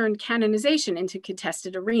also turned canonization into a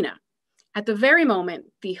contested arena. At the very moment,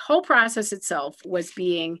 the whole process itself was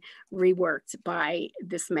being reworked by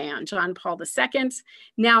this man, John Paul II,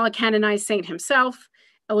 now a canonized saint himself,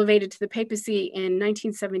 elevated to the papacy in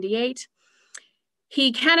 1978.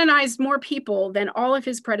 He canonized more people than all of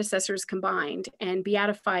his predecessors combined and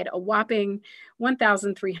beatified a whopping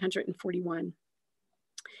 1,341.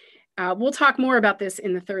 We'll talk more about this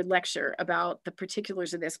in the third lecture about the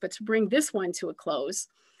particulars of this, but to bring this one to a close,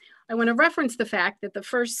 I want to reference the fact that the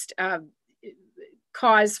first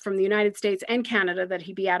cause from the United States and Canada that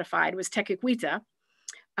he beatified was Tekakwitha,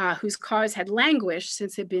 whose cause had languished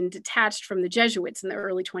since it had been detached from the Jesuits in the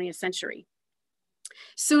early 20th century.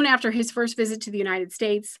 Soon after his first visit to the United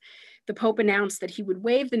States, the Pope announced that he would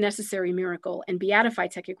waive the necessary miracle and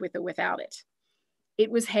beatify Tekakwitha without it. It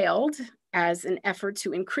was hailed as an effort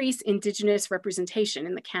to increase indigenous representation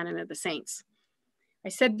in the canon of the saints. I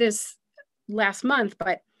said this last month,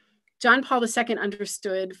 but John Paul II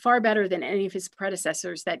understood far better than any of his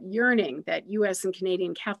predecessors that yearning that US and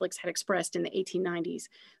Canadian Catholics had expressed in the 1890s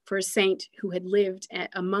for a saint who had lived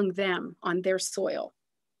among them on their soil.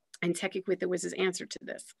 And Tekakwitha was his answer to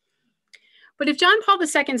this. But if John Paul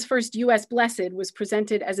II's first US blessed was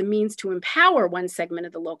presented as a means to empower one segment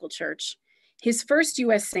of the local church, his first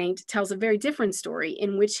US saint tells a very different story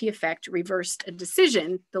in which he in effect reversed a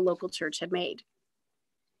decision the local church had made.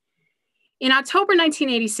 In October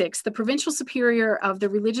 1986, the provincial superior of the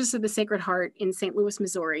Religious of the Sacred Heart in St. Louis,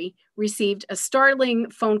 Missouri, received a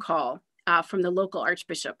startling phone call from the local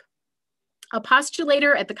archbishop. A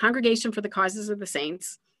postulator at the Congregation for the Causes of the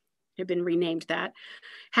Saints, had been renamed that,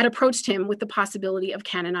 had approached him with the possibility of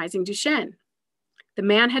canonizing Duchenne. The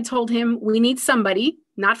man had told him, "We need somebody,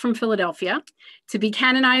 not from Philadelphia, to be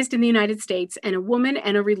canonized in the United States, and a woman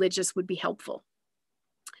and a religious would be helpful."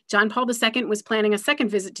 John Paul II was planning a second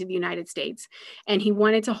visit to the United States, and he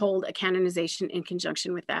wanted to hold a canonization in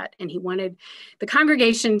conjunction with that, and he wanted the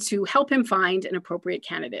congregation to help him find an appropriate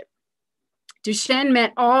candidate. Duchenne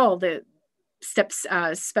met all the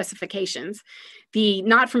specifications. The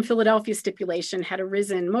not from Philadelphia stipulation had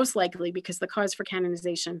arisen most likely because the cause for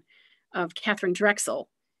canonization of Catherine Drexel,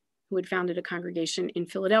 who had founded a congregation in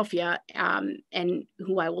Philadelphia, and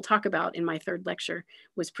who I will talk about in my third lecture,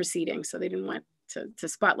 was proceeding. So they didn't want to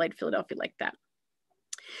spotlight Philadelphia like that.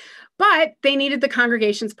 But they needed the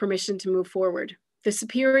congregation's permission to move forward. The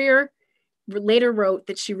superior later wrote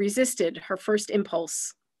that she resisted her first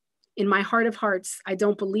impulse. "In my heart of hearts, I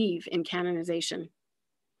don't believe in canonization."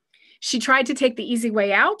 She tried to take the easy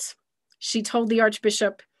way out. She told the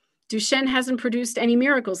archbishop, "Duchenne hasn't produced any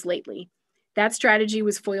miracles lately." That strategy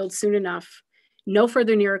was foiled soon enough. No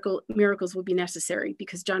further miracles would be necessary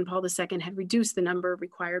because John Paul II had reduced the number of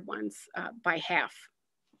required ones by half.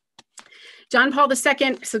 John Paul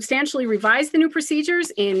II substantially revised the new procedures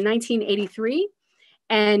in 1983,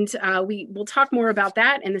 and we will talk more about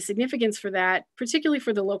that and the significance for that, particularly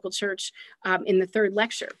for the local church, in the third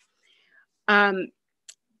lecture.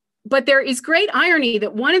 But there is great irony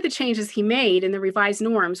that one of the changes he made in the revised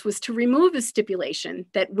norms was to remove the stipulation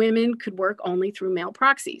that women could work only through male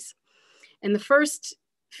proxies. And the first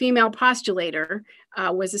female postulator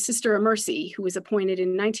was a Sister of Mercy, who was appointed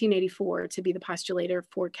in 1984 to be the postulator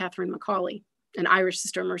for Catherine Macaulay, an Irish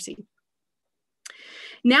Sister of Mercy.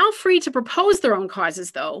 Now free to propose their own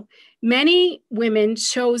causes, though, many women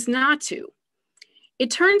chose not to. It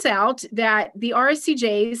turns out that the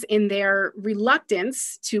RSCJs, in their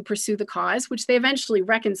reluctance to pursue the cause, which they eventually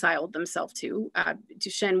reconciled themselves to,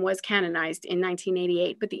 Duchenne was canonized in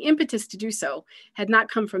 1988, but the impetus to do so had not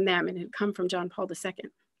come from them, it had come from John Paul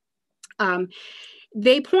II.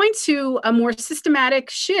 They point to a more systematic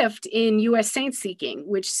shift in US saint seeking,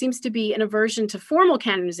 which seems to be an aversion to formal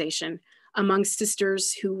canonization among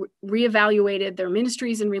sisters who reevaluated their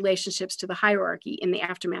ministries and relationships to the hierarchy in the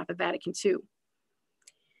aftermath of Vatican II.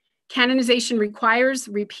 Canonization requires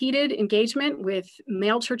repeated engagement with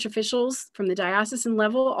male church officials from the diocesan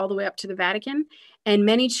level all the way up to the Vatican, and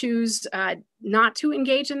many choose not to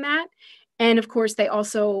engage in that. And of course, they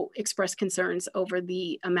also express concerns over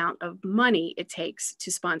the amount of money it takes to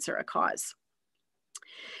sponsor a cause.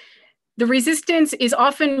 The resistance is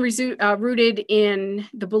often rooted in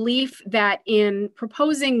the belief that in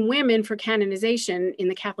proposing women for canonization in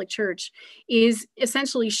the Catholic Church is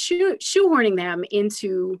essentially shoehorning them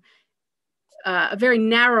into a very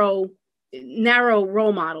narrow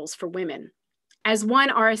role models for women. As one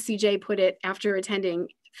RSCJ put it after attending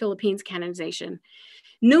Philippines canonization,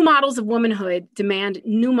 new models of womanhood demand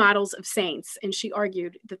new models of saints, and she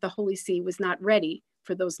argued that the Holy See was not ready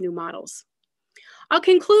for those new models. I'll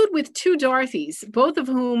conclude with two Dorothys, both of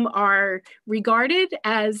whom are regarded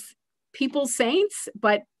as people's saints,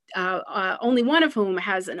 but only one of whom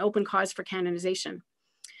has an open cause for canonization.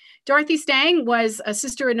 Dorothy Stang was a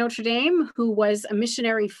sister at Notre Dame who was a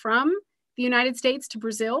missionary from the United States to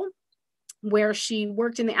Brazil, where she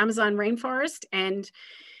worked in the Amazon rainforest and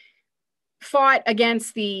fought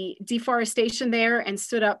against the deforestation there and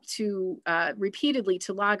stood up to repeatedly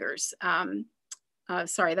to loggers.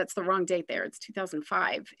 Sorry, that's the wrong date there. It's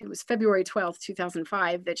 2005. It was February 12th,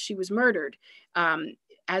 2005 that she was murdered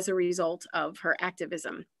as a result of her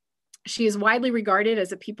activism. She is widely regarded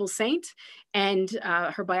as a people's saint, and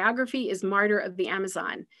her biography is Martyr of the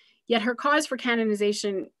Amazon. Yet her cause for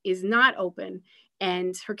canonization is not open,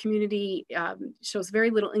 and her community shows very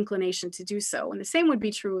little inclination to do so. And the same would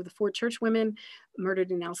be true of the 4 church women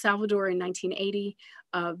murdered in El Salvador in 1980,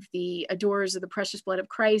 of the adorers of the precious blood of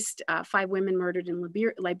Christ, 5 women murdered in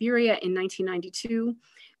Liberia in 1992.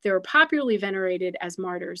 They are popularly venerated as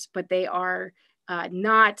martyrs, but they are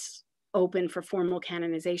not open for formal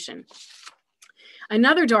canonization.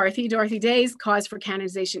 Another Dorothy Day's cause for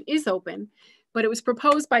canonization is open, but it was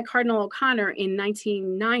proposed by Cardinal O'Connor in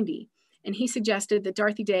 1990. And he suggested that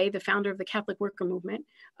Dorothy Day, the founder of the Catholic Worker Movement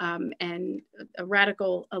and a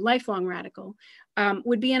lifelong radical,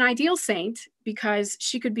 would be an ideal saint because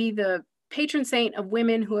she could be the patron saint of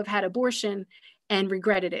women who have had abortion and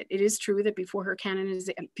regretted it. It is true that before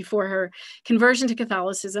her conversion to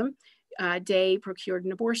Catholicism, Day procured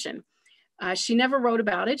an abortion. She never wrote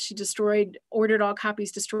about it. She ordered all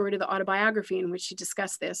copies destroyed of the autobiography in which she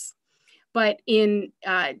discussed this. But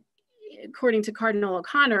according to Cardinal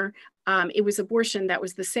O'Connor, it was abortion that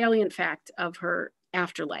was the salient fact of her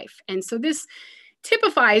afterlife. And so this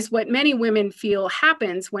typifies what many women feel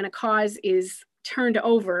happens when a cause is turned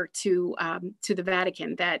over to the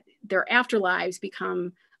Vatican, that their afterlives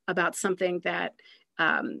become about something that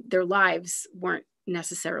their lives weren't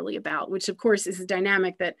necessarily about, which of course is a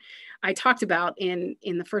dynamic that I talked about in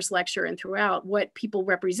the first lecture and throughout. What people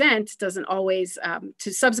represent doesn't always,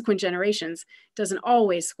 to subsequent generations, doesn't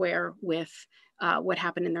always square with what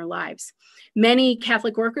happened in their lives. Many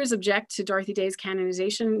Catholic workers object to Dorothy Day's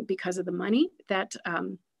canonization because of the money that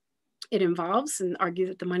it involves and argue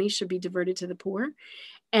that the money should be diverted to the poor.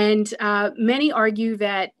 And many argue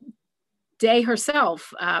that Day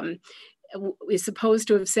herself is supposed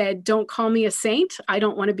to have said, "Don't call me a saint. I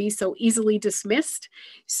don't want to be so easily dismissed."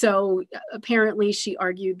 So apparently she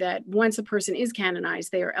argued that once a person is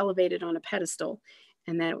canonized, they are elevated on a pedestal,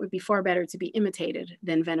 and that it would be far better to be imitated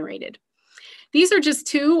than venerated. These are just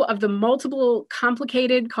 2 of the multiple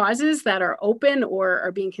complicated causes that are open or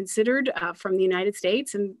are being considered from the United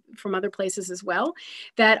States and from other places as well,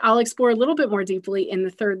 that I'll explore a little bit more deeply in the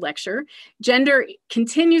 3rd lecture. Gender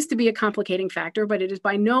continues to be a complicating factor, but it is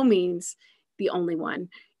by no means the only one.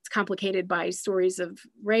 It's complicated by stories of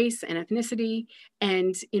race and ethnicity,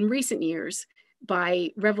 and in recent years,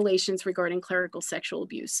 by revelations regarding clerical sexual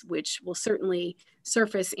abuse, which will certainly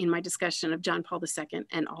surface in my discussion of John Paul II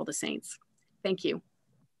and all the saints. Thank you.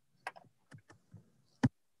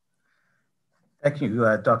 Thank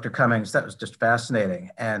you, Dr. Cummings. That was just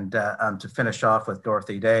fascinating. And to finish off with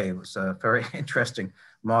Dorothy Day, it was a very interesting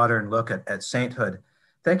modern look at sainthood.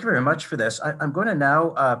 Thank you very much for this. I'm going to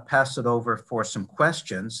now pass it over for some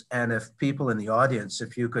questions. And if people in the audience,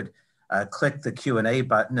 if you could click the Q&A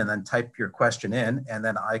button and then type your question in, and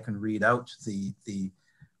then I can read out the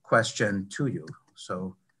question to you.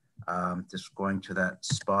 So just going to that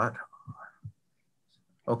spot.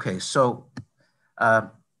 Okay, so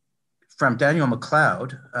from Daniel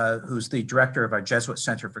McLeod, who's the director of our Jesuit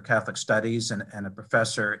Center for Catholic Studies and a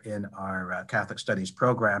professor in our Catholic Studies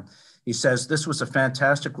program, he says, "This was a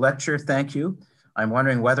fantastic lecture, thank you. I'm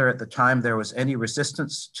wondering whether at the time there was any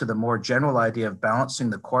resistance to the more general idea of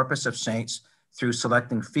balancing the corpus of saints through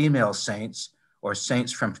selecting female saints or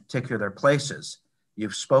saints from particular places.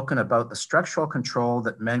 You've spoken about the structural control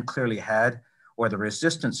that men clearly had, or the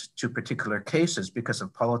resistance to particular cases because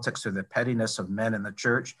of politics or the pettiness of men in the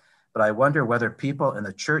church. But I wonder whether people in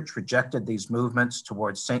the church rejected these movements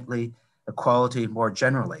towards saintly equality more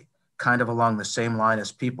generally, kind of along the same line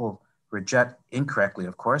as people reject, incorrectly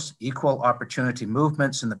of course, equal opportunity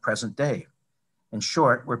movements in the present day. In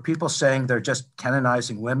short, were people saying they're just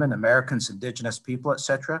canonizing women, Americans, indigenous people,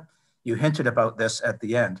 etc.? You hinted about this at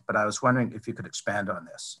the end, but I was wondering if you could expand on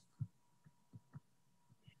this."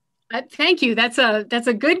 Thank you. That's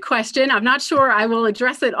a good question. I'm not sure I will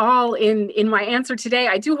address it all in my answer today.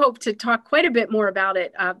 I do hope to talk quite a bit more about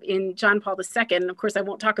it in John Paul II. And of course, I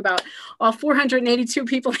won't talk about all 482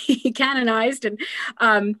 people he canonized.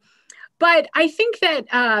 But I think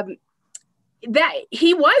that that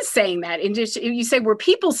he was saying that. You say, were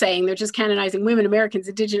people saying they're just canonizing women, Americans,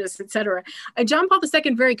 indigenous, etc. John Paul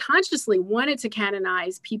II very consciously wanted to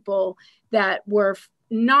canonize people that were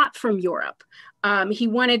not from Europe. He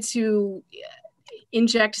wanted to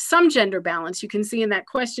inject some gender balance. You can see in that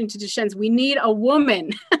question to Duchesne's, we need a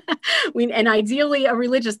woman, and ideally a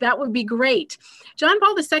religious, that would be great. John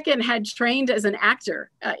Paul II had trained as an actor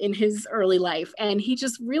in his early life, and he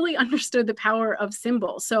just really understood the power of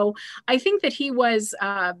symbol. So I think that he was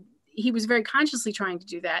very consciously trying to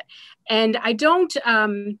do that. And I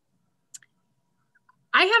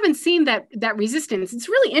haven't seen that resistance. It's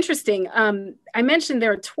really interesting. I mentioned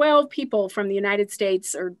there are 12 people from the United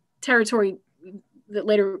States or territory that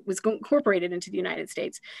later was incorporated into the United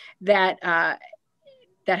States that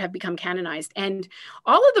have become canonized. And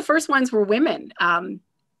all of the first ones were women,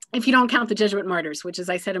 if you don't count the Jesuit martyrs, which, as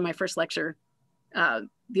I said in my first lecture,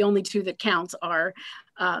 the only two that count are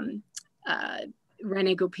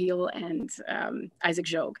René Goupil and Isaac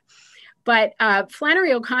Jogues. But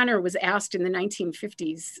Flannery O'Connor was asked in the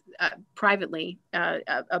 1950s privately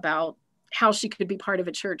about how she could be part of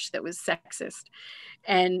a church that was sexist.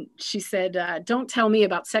 And she said, don't tell me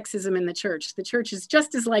about sexism in the church. The church is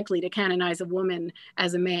just as likely to canonize a woman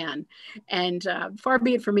as a man. And far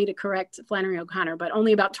be it for me to correct Flannery O'Connor, but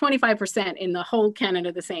only about 25% in the whole canon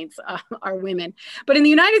of the saints are women. But in the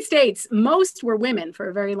United States, most were women for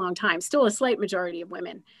a very long time, still a slight majority of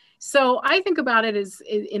women. So I think about it as,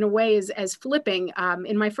 in a way, as flipping.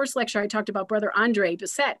 In my first lecture, I talked about Brother Andre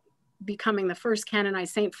Bessette becoming the first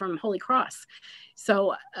canonized saint from Holy Cross.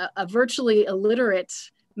 So a virtually illiterate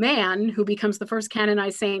man who becomes the first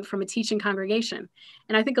canonized saint from a teaching congregation.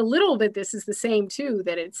 And I think a little bit this is the same too,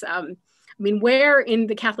 that it's, I mean, where in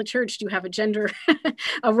the Catholic Church do you have a gender,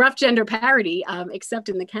 a rough gender parity, except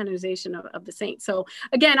in the canonization of the saint? So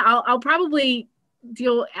again, I'll probably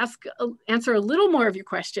answer a little more of your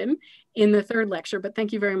question in the third lecture, but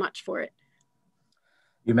thank you very much for it.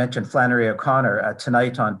 You mentioned Flannery O'Connor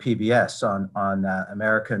tonight on PBS on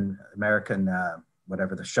American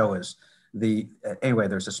whatever the show is. Anyway,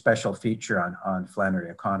 there's a special feature on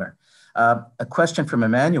Flannery O'Connor. A question from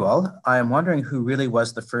Emmanuel. I am wondering who really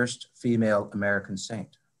was the first female American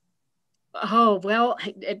saint? Oh, well,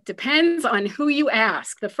 it depends on who you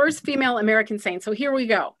ask. The first female American saint. So here we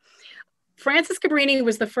go. Frances Cabrini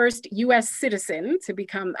was the first U.S. citizen to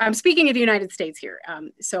become, I'm speaking of the United States here.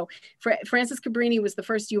 Frances Cabrini was the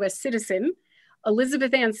first U.S. citizen.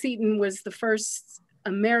 Elizabeth Ann Seton was the first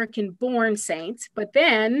American-born saint. But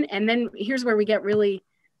then here's where we get really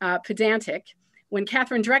pedantic. When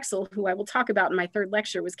Catherine Drexel, who I will talk about in my third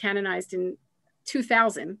lecture, was canonized in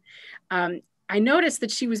 2000, I noticed that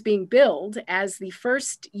she was being billed as the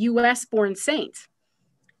first U.S.-born saint.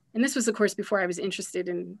 And this was, of course, before I was interested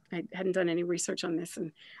in, I hadn't done any research on this.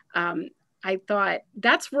 And I thought,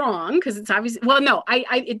 that's wrong, because it's obvious. Well, no,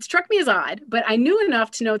 it struck me as odd, but I knew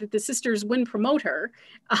enough to know that the sisters wouldn't promote her.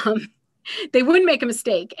 They wouldn't make a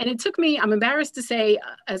mistake. And it took me, I'm embarrassed to say,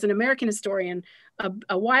 as an American historian,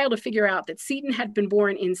 a while to figure out that Seton had been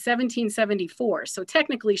born in 1774. So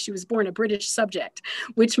technically, she was born a British subject,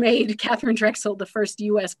 which made Catherine Drexel the first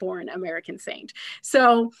US-born American saint.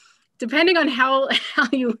 So depending on how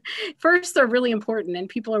you, firsts are really important, and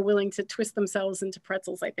people are willing to twist themselves into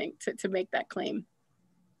pretzels, I think, to make that claim.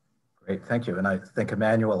 Great, thank you. And I think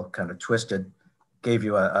Emmanuel kind of gave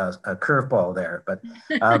you a curveball there. But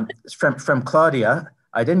from Claudia,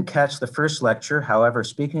 I didn't catch the first lecture. However,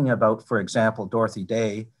 speaking about, for example, Dorothy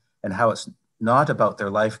Day and how it's not about their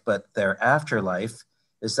life, but their afterlife,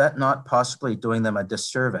 is that not possibly doing them a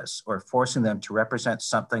disservice or forcing them to represent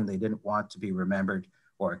something they didn't want to be remembered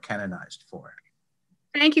or canonized for?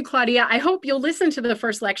 Thank you, Claudia. I hope you'll listen to the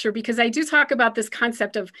first lecture, because I do talk about this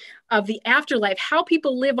concept of the afterlife, how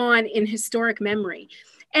people live on in historic memory.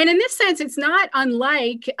 And in this sense, it's not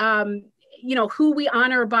unlike, who we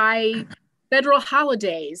honor by federal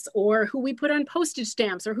holidays, or who we put on postage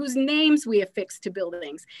stamps, or whose names we affix to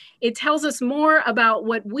buildings. It tells us more about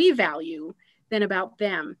what we value than about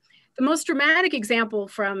them. The most dramatic example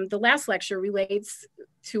from the last lecture relates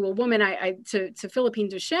to a woman, to Philippine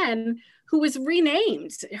Duchesne, who was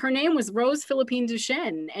renamed. Her name was Rose Philippine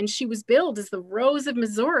Duchesne, and she was billed as the Rose of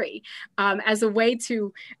Missouri as a way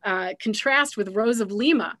to contrast with Rose of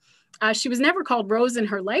Lima. She was never called Rose in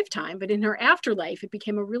her lifetime, but in her afterlife, it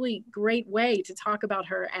became a really great way to talk about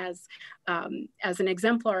her as an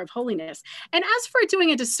exemplar of holiness. And as for doing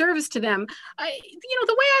a disservice to them,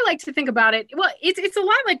 the way I like to think about it, well, it's a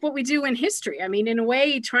lot like what we do in history. I mean, in a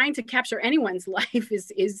way, trying to capture anyone's life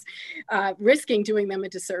is risking doing them a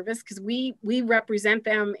disservice, because we represent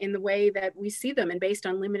them in the way that we see them and based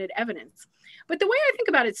on limited evidence. But the way I think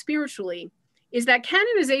about it spiritually is that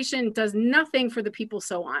canonization does nothing for the people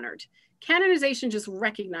so honored. Canonization just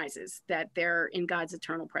recognizes that they're in God's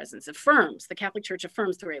eternal presence, affirms, the Catholic Church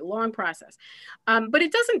affirms through a long process, but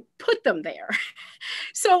it doesn't put them there.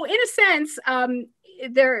 So in a sense,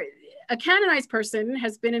 a canonized person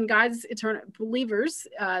has been in God's eternal, believers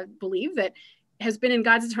believe that has been in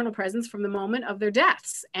God's eternal presence from the moment of their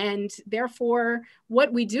deaths. And therefore,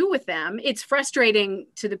 what we do with them, it's frustrating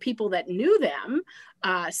to the people that knew them,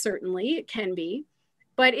 certainly it can be,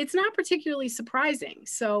 but it's not particularly surprising.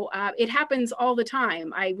 So it happens all the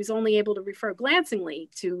time. I was only able to refer glancingly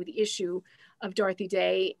to the issue of Dorothy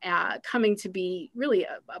Day coming to be really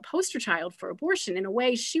a poster child for abortion in a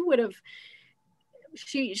way she would have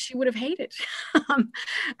hated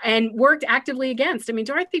and worked actively against. I mean,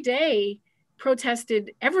 Dorothy Day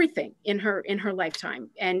protested everything in her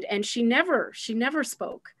lifetime, and she never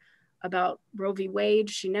spoke about Roe v. Wade.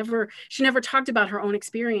 She never talked about her own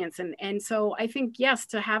experience, and so I think yes,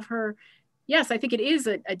 to have her, yes, I think it is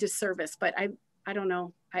a disservice, but I don't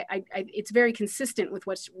know. It's very consistent with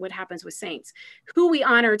what happens with saints. Who we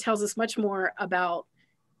honor tells us much more about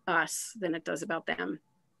us than it does about them.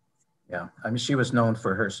 Yeah, I mean, she was known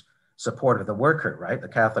for her support of the Worker, right? The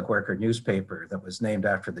Catholic Worker newspaper that was named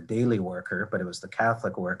after the Daily Worker, but it was the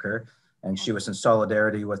Catholic Worker. And she was in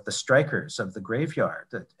solidarity with the strikers of the graveyard.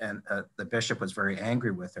 And the bishop was very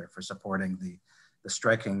angry with her for supporting the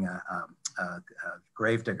striking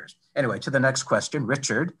grave diggers. Anyway, to the next question.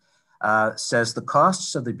 Richard says, the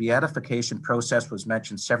costs of the beatification process was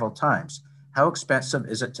mentioned several times. How expensive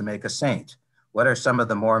is it to make a saint? What are some of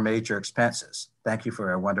the more major expenses? Thank you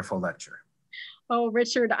for a wonderful lecture. Oh,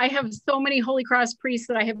 Richard, I have so many Holy Cross priests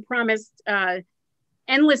that I have promised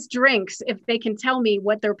endless drinks if they can tell me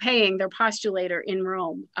what they're paying their postulator in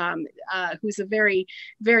Rome, who's a very,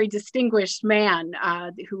 very distinguished man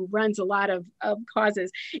who runs a lot of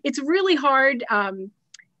causes. It's really hard.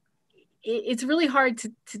 It's really hard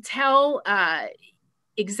to tell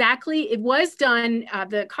exactly. It was done.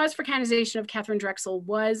 The cause for canonization of Catherine Drexel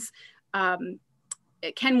was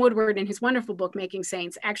Ken Woodward, in his wonderful book, Making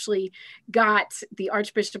Saints, actually got the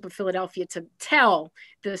Archbishop of Philadelphia to tell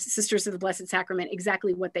the Sisters of the Blessed Sacrament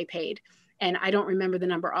exactly what they paid. And I don't remember the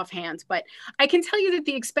number offhand, but I can tell you that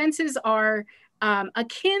the expenses are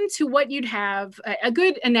akin to what you'd have. A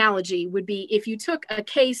good analogy would be if you took a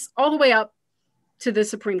case all the way up to the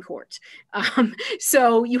Supreme Court.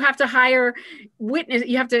 So you have to hire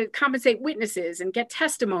you have to compensate witnesses and get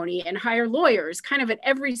testimony and hire lawyers kind of at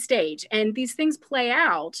every stage. And these things play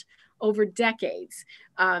out over decades,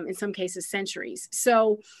 in some cases centuries.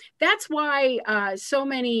 So that's why so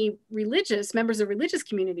many members of religious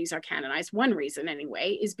communities are canonized. One reason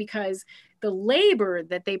anyway, is because the labor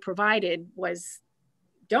that they provided was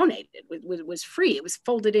donated, was free. It was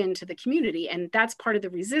folded into the community. And that's part of the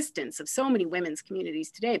resistance of so many women's communities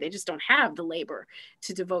today. They just don't have the labor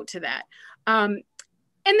to devote to that. And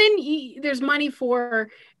then there's money for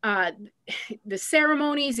the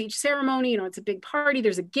ceremonies. Each ceremony, it's a big party.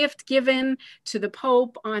 There's a gift given to the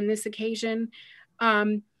Pope on this occasion.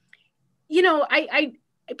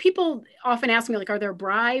 People often ask me, like, are there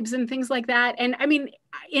bribes and things like that? And I mean,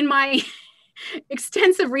 in my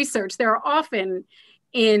extensive research, there are often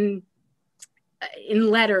in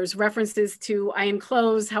letters references to, I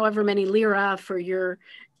enclose however many lira for your,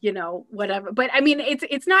 whatever. But I mean,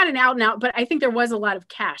 it's not an out and out, but I think there was a lot of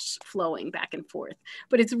cash flowing back and forth,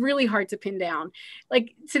 but it's really hard to pin down.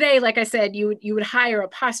 Like today, like I said, you would hire a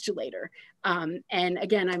postulator. And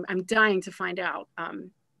again, I'm dying to find out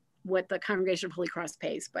what the Congregation of Holy Cross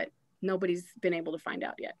pays, but nobody's been able to find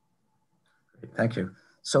out yet. Thank you.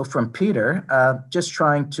 So from Peter, just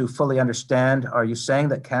trying to fully understand, are you saying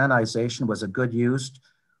that canonization was a good used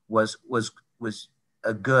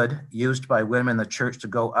by women in the church to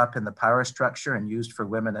go up in the power structure and used for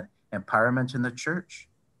women empowerment in the church?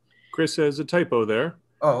 Chris has a typo there.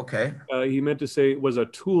 Oh, okay. He meant to say it was a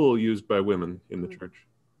tool used by women in the church.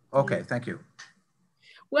 Okay, thank you.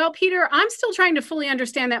 Well, Peter, I'm still trying to fully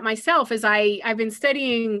understand that myself, as I've been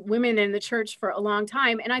studying women in the church for a long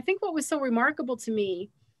time. And I think what was so remarkable to me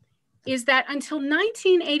is that until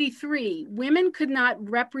 1983, women could not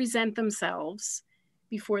represent themselves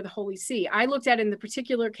before the Holy See. I looked at it in the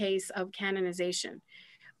particular case of canonization,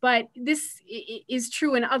 but this is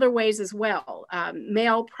true in other ways as well.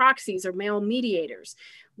 Male proxies or male mediators.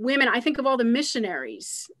 Women, I think of all the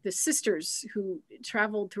missionaries, the sisters who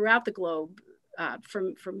traveled throughout the globe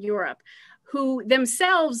from Europe, who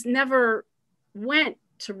themselves never went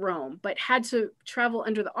to Rome, but had to travel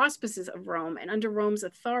under the auspices of Rome and under Rome's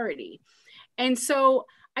authority. And so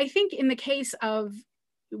I think in the case of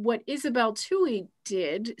what Isabel Toohey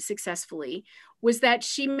did successfully was that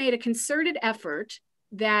she made a concerted effort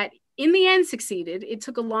that in the end succeeded. It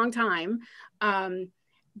took a long time,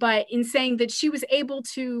 but in saying that she was able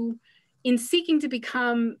to, in seeking to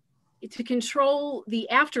control the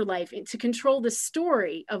afterlife, to control the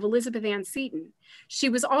story of Elizabeth Ann Seton, she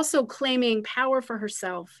was also claiming power for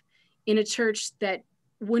herself in a church that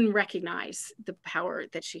wouldn't recognize the power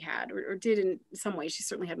that she had, or did in some ways. She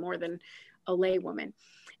certainly had more than a lay woman.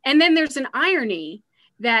 And then there's an irony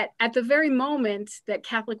that at the very moment that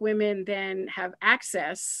Catholic women then have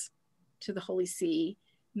access to the Holy See,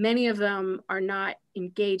 many of them are not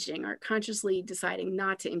engaging, are consciously deciding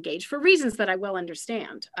not to engage for reasons that I well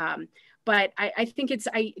understand. But I think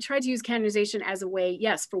I tried to use canonization as a way,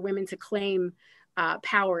 yes, for women to claim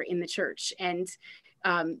power in the church. And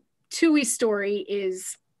Toohey's story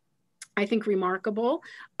is, I think, remarkable.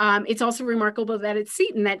 It's also remarkable that it's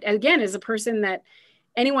Seton, that again, is a person that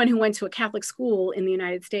anyone who went to a Catholic school in the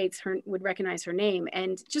United States would recognize her name.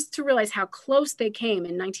 And just to realize how close they came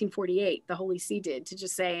in 1948, the Holy See did, to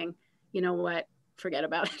just saying, you know what, forget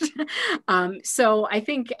about it. So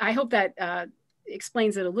I hope that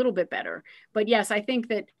explains it a little bit better. But yes, I think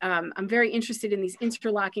that I'm very interested in these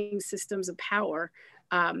interlocking systems of power,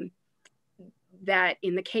 that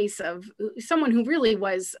in the case of someone who really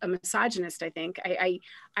was a misogynist, I think,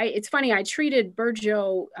 it's funny, I treated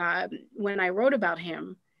Burgio, when I wrote about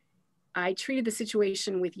him, I treated the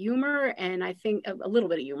situation with humor, and I think a little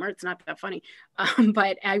bit of humor, it's not that funny,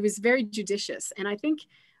 but I was very judicious. And I think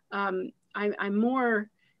I'm more,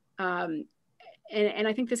 and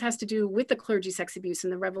I think this has to do with the clergy sex abuse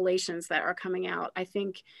and the revelations that are coming out. I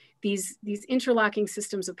think these interlocking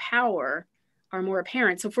systems of power are more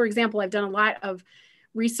apparent. So for example, I've done a lot of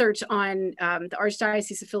research on the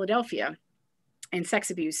Archdiocese of Philadelphia and sex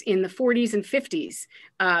abuse in the 40s and 50s.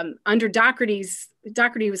 Under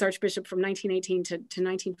Doherty was Archbishop from 1918 to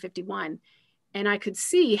 1951. And I could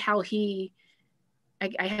see how I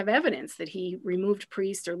have evidence that he removed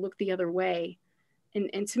priests or looked the other way.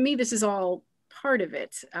 And to me, this is all part of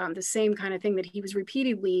it. The same kind of thing that he was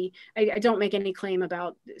repeatedly, I don't make any claim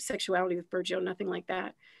about sexuality with Burgio, nothing like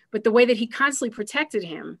that. But the way that he constantly protected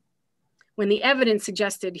him when the evidence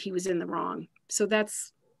suggested he was in the wrong. So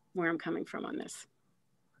that's where I'm coming from on this.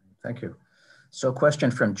 Thank you. So a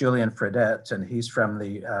question from Julian Fredette, and he's from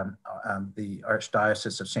the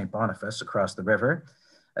Archdiocese of St. Boniface across the river.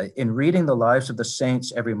 In reading the lives of the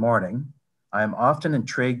saints every morning, I am often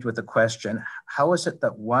intrigued with the question, how is it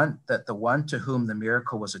that the one to whom the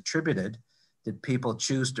miracle was attributed, did people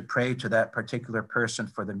choose to pray to that particular person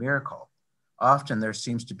for the miracle? Often there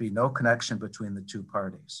seems to be no connection between the two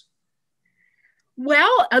parties.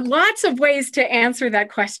 Well, lots of ways to answer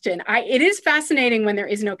that question. It is fascinating when there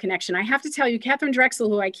is no connection. I have to tell you, Catherine Drexel,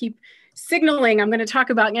 who I keep signaling I'm going to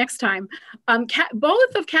talk about next time,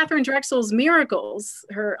 both of Catherine Drexel's miracles,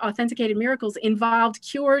 her authenticated miracles, involved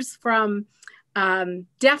cures from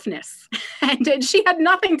deafness. And she had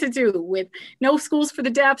nothing to do with no schools for the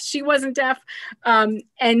deaf. She wasn't deaf.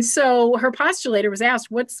 And so her postulator was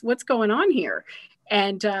asked, what's going on here?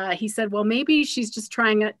 And he said, well, maybe she's just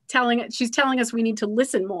she's telling us we need to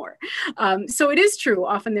listen more. So it is true.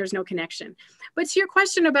 Often there's no connection. But to your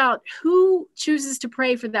question about who chooses to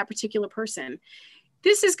pray for that particular person,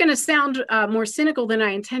 this is going to sound more cynical than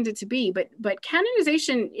I intended to be, but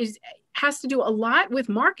canonization has to do a lot with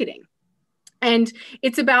marketing. And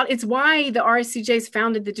it's why the RSCJs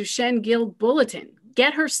founded the Duchenne Guild Bulletin.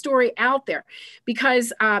 Get her story out there,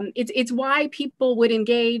 because it's why people would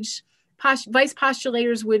engage, vice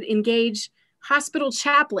postulators would engage hospital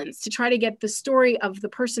chaplains to try to get the story of the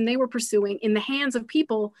person they were pursuing in the hands of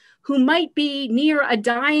people who might be near a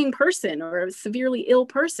dying person or a severely ill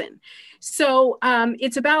person. So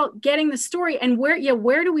it's about getting the story, and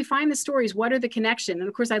where do we find the stories? What are the connection? And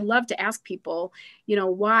of course, I love to ask people,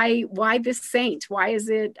 why this saint? Why is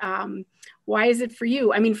it for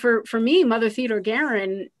you? I mean, for me, Mother Theodore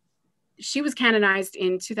Guerin, she was canonized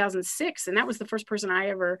in 2006, and that was the first person I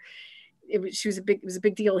ever. It was a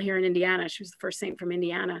big deal here in Indiana. She was the first saint from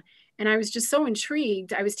Indiana. And I was just so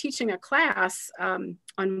intrigued. I was teaching a class on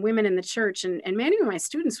women in the church, and many of my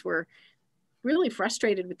students were really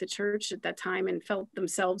frustrated with the church at that time and felt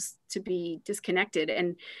themselves to be disconnected.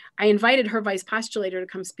 And I invited her vice postulator to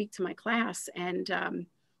come speak to my class. And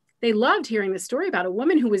they loved hearing the story about a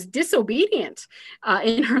woman who was disobedient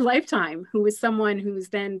in her lifetime, who was someone who was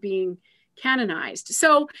then being canonized.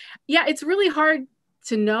 So yeah, it's really hard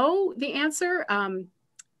to know the answer.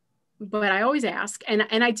 but I always ask. And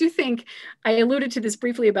I do think I alluded to this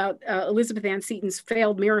briefly about Elizabeth Ann Seton's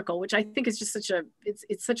failed miracle, which I think is just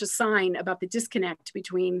it's such a sign about the disconnect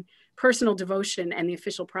between personal devotion and the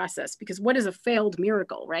official process. Because what is a failed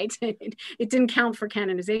miracle, right? It didn't count for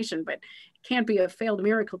canonization, but it can't be a failed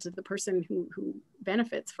miracle to the person who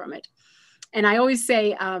benefits from it. And I always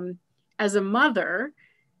say, as a mother,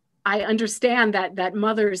 I understand that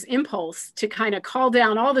mother's impulse to kind of call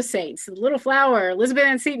down all the saints, the Little Flower, Elizabeth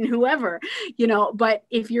Ann Seton, whoever, but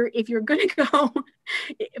if you're going to go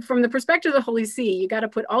from the perspective of the Holy See, you got to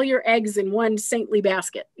put all your eggs in one saintly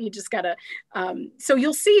basket. You just got to, so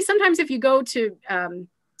you'll see sometimes if you go to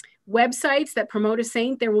websites that promote a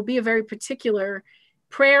saint, there will be a very particular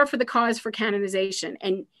prayer for the cause for canonization.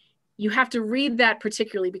 And you have to read that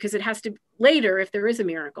particularly because it has to, later, if there is a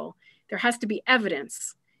miracle, there has to be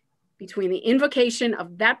evidence between the invocation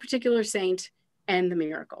of that particular saint and the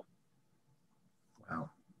miracle. Wow.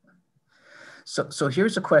 So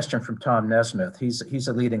here's a question from Tom Nesmith. He's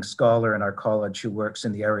a leading scholar in our college who works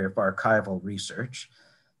in the area of archival research.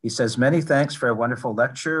 He says, many thanks for a wonderful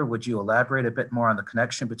lecture. Would you elaborate a bit more on the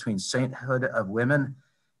connection between sainthood of women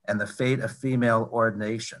and the fate of female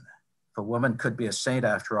ordination? If a woman could be a saint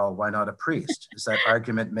after all, why not a priest? Is that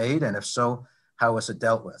argument made? And if so, how was it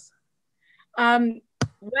dealt with?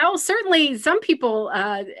 Well, certainly some people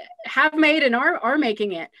have made and are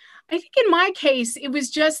making it. I think in my case, it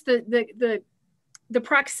was just the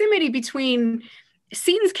proximity between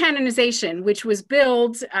Seton's canonization, which was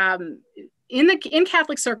billed in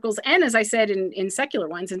Catholic circles, and as I said, in secular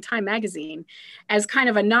ones, in Time magazine, as kind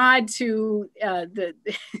of a nod to the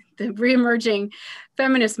reemerging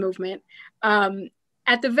feminist movement.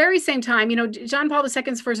 At the very same time, John Paul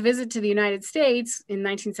II's first visit to the United States in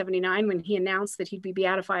 1979, when he announced that he'd be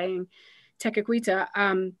beatifying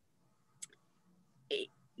Tekakwitha,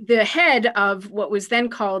 the head of what was then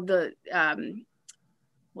called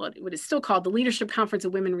what is still called the Leadership Conference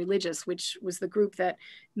of Women Religious, which was the group that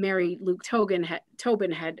Mary Luke Tobin had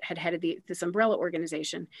headed this umbrella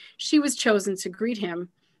organization. She was chosen to greet him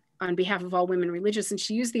on behalf of all women religious, and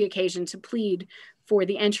she used the occasion to plead for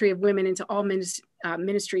the entry of women into all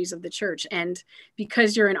ministries of the church. And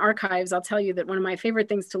because you're in archives, I'll tell you that one of my favorite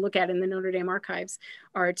things to look at in the Notre Dame archives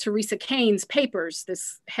are Teresa Kane's papers,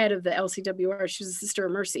 this head of the LCWR. She was a Sister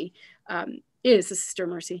of Mercy, is a Sister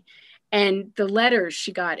of Mercy. And the letters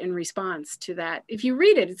she got in response to that, if you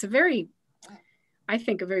read it, it's I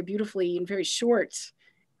think a very beautifully and very short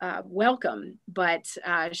welcome, but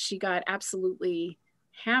she got absolutely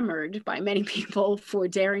hammered by many people for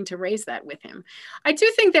daring to raise that with him. I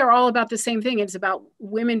do think they're all about the same thing. It's about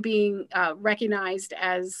women being recognized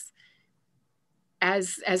as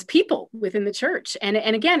people within the church. And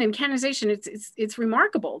again, in canonization, it's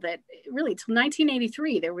remarkable that really till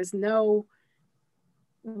 1983, there was no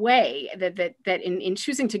way that in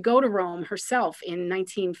choosing to go to Rome herself in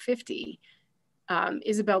 1950,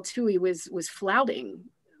 Isabel Toohey was flouting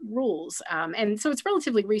rules. And so it's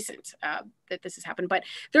relatively recent that this has happened, but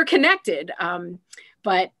they're connected.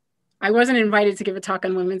 But I wasn't invited to give a talk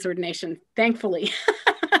on women's ordination, thankfully.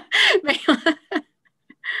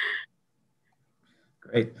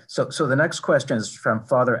 Great. So the next question is from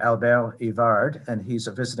Father Albert Yvard, and he's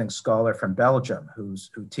a visiting scholar from Belgium who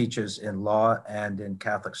teaches in law and in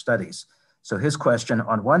Catholic studies. So his question,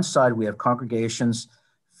 on one side, we have congregations,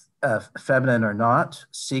 feminine or not,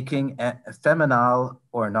 seeking, feminal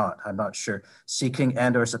or not, I'm not sure, seeking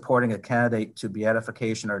and or supporting a candidate to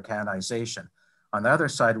beatification or canonization. On the other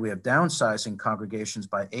side, we have downsizing congregations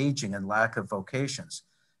by aging and lack of vocations.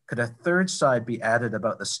 Could a third side be added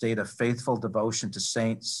about the state of faithful devotion to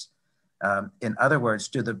saints? In other words,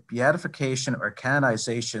 do the beatification or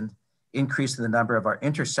canonization increase in the number of our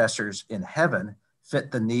intercessors in heaven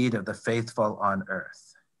fit the need of the faithful on earth?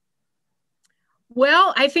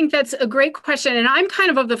 Well, I think that's a great question. And I'm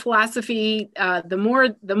kind of the philosophy, the more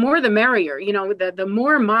the merrier, the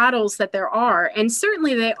more models that there are. And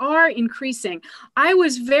certainly they are increasing. I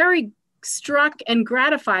was very struck and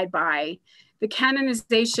gratified by the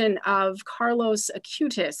canonization of Carlo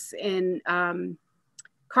Acutis in,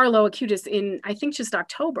 I think just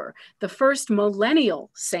October, the first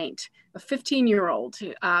millennial saint, a 15-year-old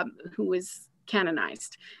who was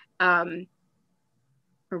canonized.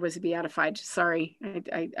 Or was it beatified? Sorry,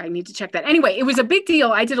 I need to check that. Anyway, it was a big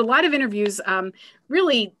deal. I did a lot of interviews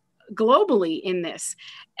really globally in this.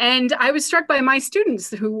 And I was struck by my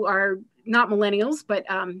students who are not millennials, but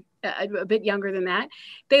a bit younger than that.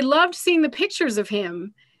 They loved seeing the pictures of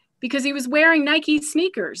him because he was wearing Nike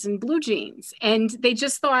sneakers and blue jeans. And they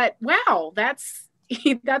just thought, wow, that's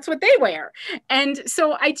what they wear. And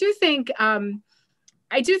so I do think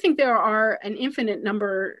there are an infinite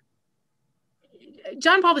number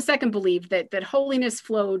John Paul II believed that holiness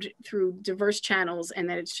flowed through diverse channels and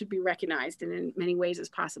that it should be recognized in many ways as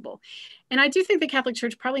possible. And I do think the Catholic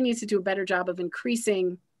Church probably needs to do a better job of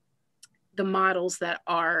increasing the models that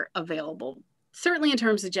are available, certainly in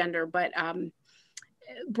terms of gender, but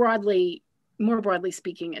more broadly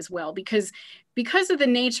speaking as well, because of the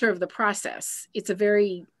nature of the process. It's a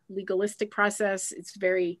very legalistic process.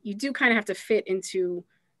 You do kind of have to fit into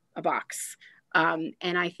a box. And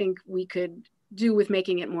I think we could do with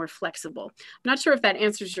making it more flexible. I'm not sure if that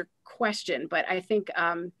answers your question, but I think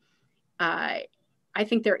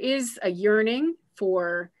there is a yearning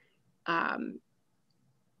for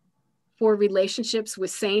relationships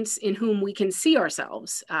with saints in whom we can see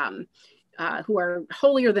ourselves, who are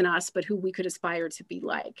holier than us, but who we could aspire to be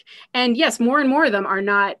like. And yes, more and more of them are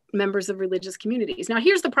not members of religious communities. Now,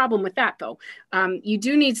 here's the problem with that, though. You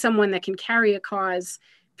do need someone that can carry a cause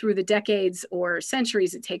through the decades or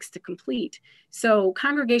centuries it takes to complete. So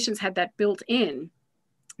congregations had that built in,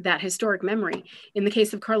 that historic memory. In the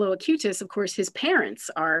case of Carlo Acutis, of course, his parents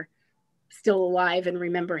are still alive and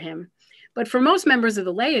remember him. But for most members of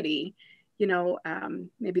the laity,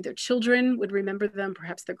 maybe their children would remember them,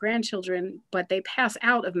 perhaps their grandchildren, but they pass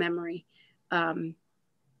out of memory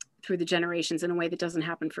through the generations in a way that doesn't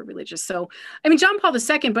happen for religious. So, I mean, John Paul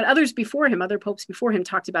II, but others before him, other popes before him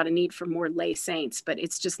talked about a need for more lay saints, but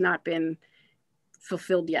it's just not been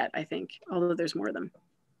fulfilled yet, I think, although there's more of them.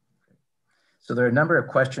 So there are a number of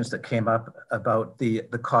questions that came up about the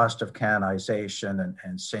cost of canonization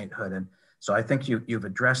and sainthood. And so I think you've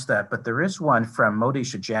addressed that, but there is one from Modi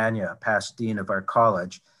Shajania, past dean of our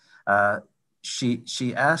college.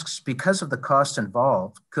 She asks, because of the cost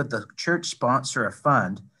involved, could the church sponsor a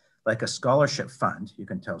fund, like a scholarship fund, you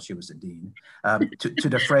can tell she was a dean, to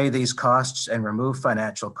defray these costs and remove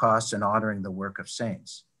financial costs in honoring the work of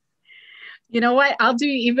saints? You know what? I'll do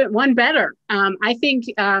even one better. I think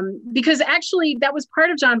because actually that was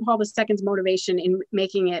part of John Paul II's motivation in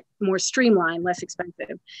making it more streamlined, less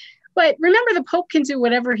expensive. But remember, the Pope can do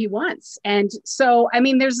whatever he wants. And so, I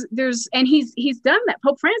mean, and he's done that.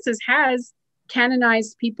 Pope Francis has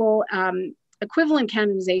canonized people, equivalent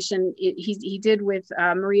canonization he did with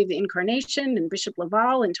Maria of the Incarnation and Bishop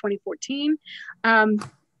Laval in 2014.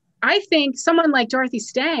 I think someone like Dorothy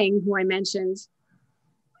Stang, who I mentioned,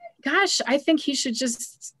 gosh, I think he should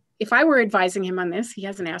just, if I were advising him on this, he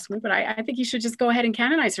hasn't asked me, but I think he should just go ahead and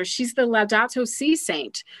canonize her. She's the Laudato Si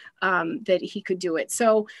saint that he could do it.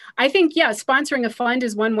 So I think, yeah, sponsoring a fund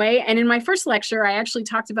is one way. And in my first lecture, I actually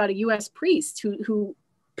talked about a US priest who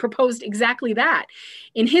proposed exactly that.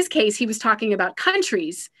 In his case, he was talking about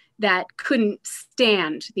countries that couldn't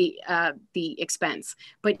stand the expense.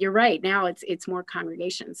 But you're right, now it's more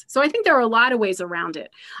congregations. So I think there are a lot of ways around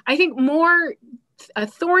it. I think a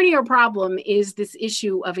thornier problem is this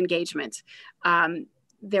issue of engagement.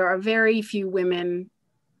 There are very few women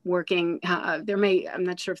working. I'm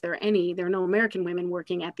not sure if there are no American women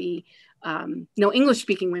working at no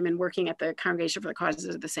English-speaking women working at the Congregation for the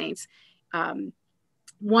Causes of the Saints.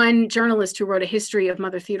 One journalist who wrote a history of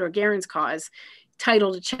Mother Theodore Guerin's cause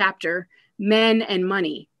titled a chapter, Men and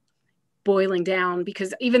Money, boiling down,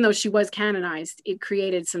 because even though she was canonized, it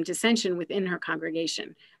created some dissension within her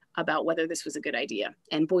congregation about whether this was a good idea,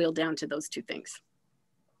 and boiled down to those two things.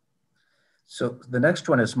 So the next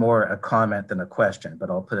one is more a comment than a question,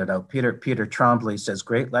 but I'll put it out. Peter Trombley says,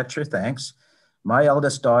 great lecture, thanks. My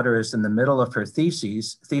eldest daughter is in the middle of her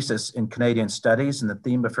thesis in Canadian studies, and the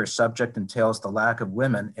theme of her subject entails the lack of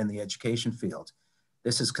women in the education field.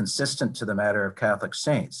 This is consistent to the matter of Catholic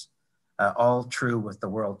saints, all true with the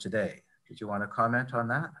world today. Did you want to comment on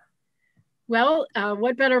that? Well,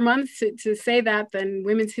 what better month to say that than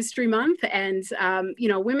Women's History Month? And,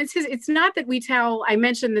 women's history, it's not that we tell, I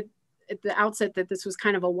mentioned that at the outset that this was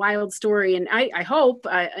kind of a wild story, and I hope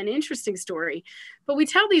an interesting story. But we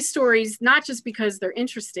tell these stories not just because they're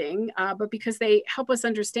interesting, but because they help us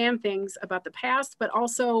understand things about the past, but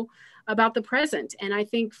also about the present. And I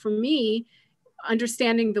think for me,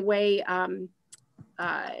 understanding the way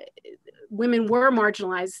women were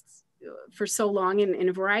marginalized for so long in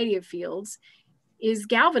a variety of fields is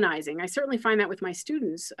galvanizing. I certainly find that with my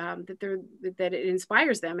students, that it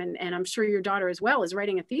inspires them. And I'm sure your daughter as well is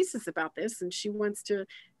writing a thesis about this, and she wants to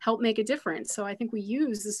help make a difference. So I think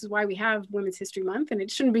this is why we have Women's History Month, and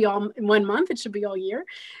it shouldn't be all in 1 month, it should be all year.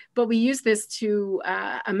 But we use this to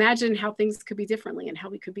imagine how things could be differently and how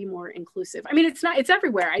we could be more inclusive. I mean, it's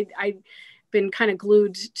everywhere. I've been kind of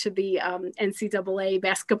glued to the NCAA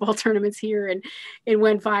basketball tournaments here, and it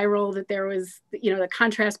went viral that there was, the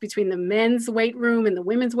contrast between the men's weight room and the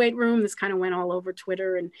women's weight room. This kind of went all over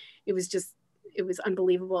Twitter, and it was just it was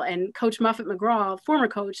unbelievable. And Coach Muffet McGraw, former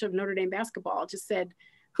coach of Notre Dame basketball, just said,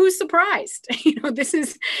 "Who's surprised?" This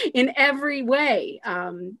is in every way.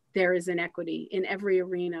 There is inequity in every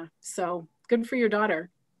arena. So good for your daughter.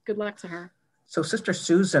 Good luck to her. So Sister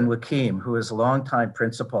Susan Wakeem, who is a longtime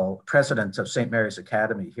president of St. Mary's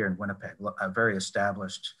Academy here in Winnipeg, a very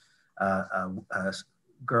established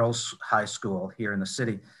girls' high school here in the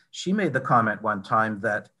city, she made the comment one time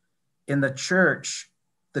that in the church,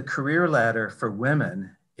 the career ladder for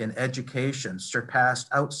women in education surpassed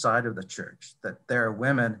outside of the church, that there are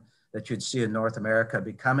women that you'd see in North America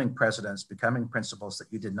becoming presidents, becoming principals that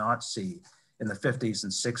you did not see in the 50s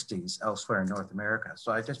and 60s elsewhere in North America.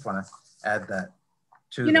 So I just want to add that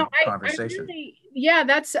to the conversation. I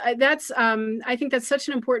think that's such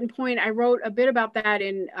an important point. I wrote a bit about that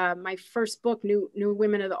in my first book, New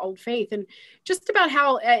Women of the Old Faith, and just about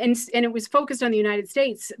how, and it was focused on the United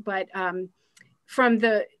States, but from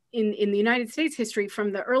the in the United States history,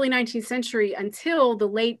 from the early 19th century until the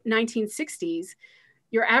late 1960s,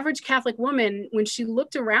 your average Catholic woman, when she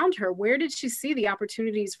looked around her, where did she see the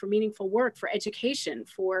opportunities for meaningful work, for education,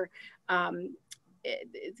 for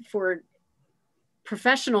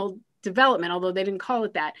professional development, although they didn't call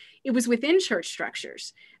it that? It was within church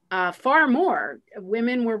structures. Far more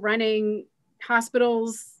women were running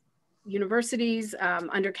hospitals, universities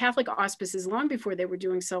under Catholic auspices long before they were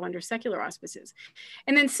doing so under secular auspices.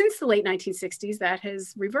 And then since the late 1960s, that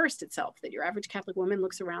has reversed itself, that your average Catholic woman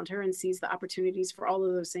looks around her and sees the opportunities for all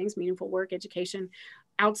of those things, meaningful work, education,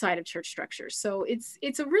 outside of church structures. So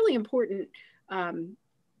it's a really important,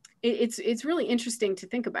 it's really interesting to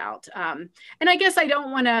think about. And I guess I don't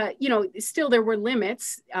want to, still there were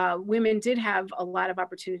limits. Women did have a lot of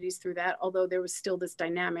opportunities through that, although there was still this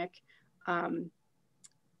dynamic.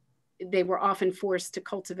 They were often forced to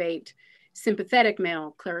cultivate sympathetic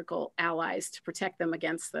male clerical allies to protect them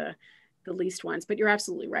against the least ones. But you're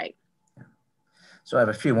absolutely right. So I have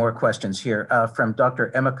a few more questions here from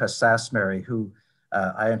Dr. Emeka Sasmary, who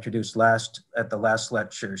I introduced at the last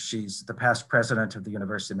lecture. She's the past president of the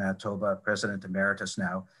University of Manitoba, president emeritus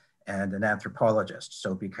now, and an anthropologist.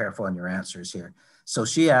 So be careful in your answers here. So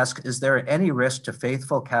she asked, is there any risk to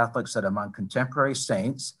faithful Catholics that among contemporary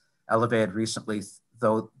saints, elevated recently,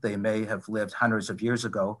 though they may have lived hundreds of years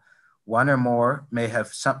ago, one or more may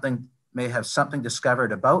have something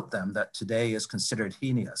discovered about them that today is considered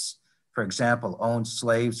heinous? For example, owned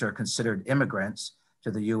slaves are considered immigrants to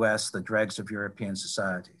the US, the dregs of European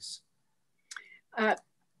societies.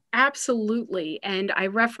 Absolutely. And I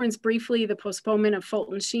referenced briefly the postponement of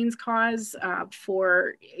Fulton Sheen's cause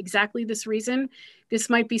for exactly this reason. This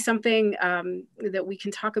might be something that we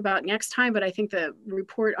can talk about next time, but I think the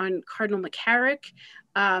report on Cardinal McCarrick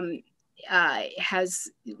has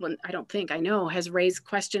raised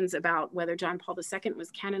questions about whether John Paul II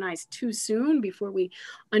was canonized too soon before we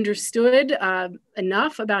understood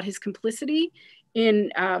enough about his complicity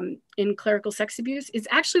in clerical sex abuse. It's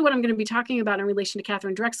actually what I'm going to be talking about in relation to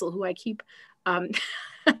Catherine Drexel, who I keep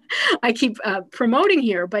promoting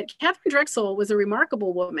here. But Catherine Drexel was a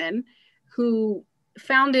remarkable woman who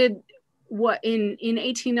founded in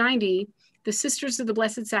 1890 the Sisters of the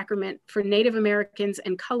Blessed Sacrament for Native Americans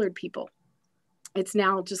and colored people. It's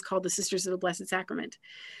now just called the Sisters of the Blessed Sacrament.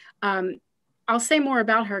 I'll say more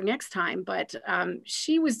about her next time, but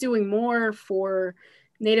she was doing more for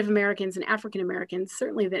Native Americans and African Americans,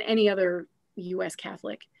 certainly than any other US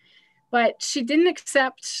Catholic. But she didn't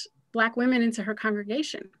accept Black women into her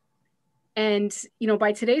congregation. And,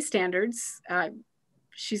 by today's standards,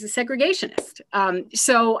 she's a segregationist.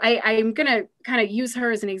 So I'm going to kind of use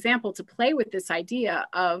her as an example to play with this idea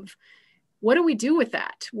of what do we do with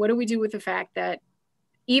that? What do we do with the fact that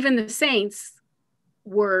even the saints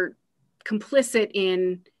were complicit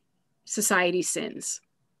in society's sins?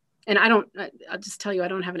 And I'll just tell you, I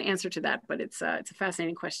don't have an answer to that, but it's a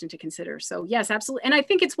fascinating question to consider. So yes, absolutely. And I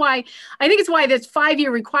think it's why this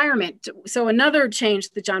 5-year requirement. So another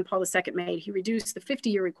change that John Paul II made, he reduced the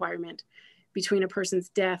 50-year requirement between a person's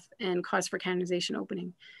death and cause for canonization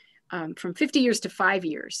opening from 50 years to 5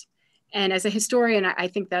 years. And as a historian, I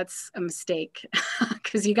think that's a mistake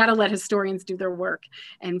because you got to let historians do their work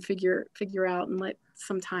and figure out and let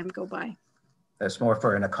some time go by. That's more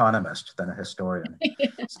for an economist than a historian.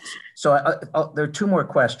 So there are two more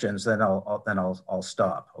questions, then I'll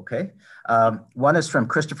stop. Okay. One is from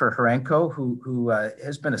Christopher Horenko, who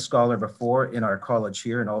has been a scholar before in our college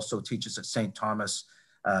here and also teaches at St. Thomas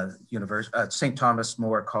St. Thomas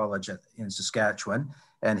More College in Saskatchewan.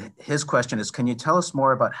 And his question is, can you tell us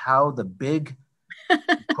more about how the big,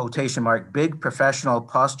 quotation mark, big professional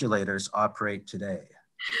postulators operate today?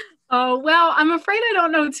 Oh, well, I'm afraid I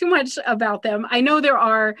don't know too much about them. I know there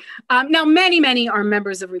are, now many are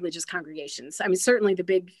members of religious congregations. I mean, certainly the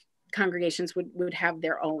big congregations would have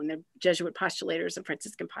their own, the Jesuit postulators and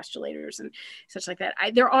Franciscan postulators and such like that.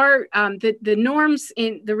 There are, the norms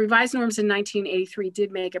in the revised norms in 1983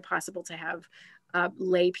 did make it possible to have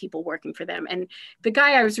lay people working for them. And the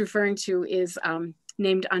guy I was referring to is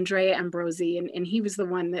named Andrea Ambrosi, and he was the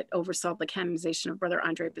one that oversaw the canonization of Brother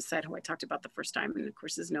Andre Bisset, who I talked about the first time, and of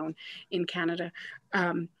course is known in Canada.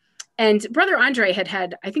 And Brother Andre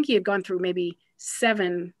had, I think he had gone through maybe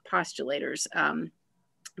 7 postulators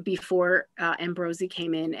before Ambrosi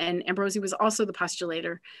came in. And Ambrosi was also the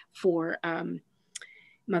postulator for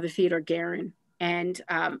Mother Theodore Guerin. And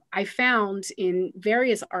I found in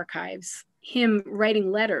various archives him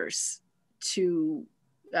writing letters to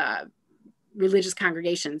religious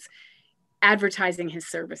congregations advertising his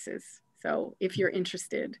services. So if you're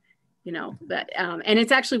interested, you know, that, and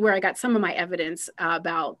it's actually where I got some of my evidence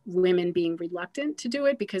about women being reluctant to do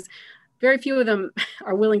it, because very few of them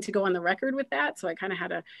are willing to go on the record with that. So I kind of had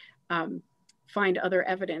to find other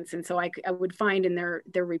evidence. And so I would find in their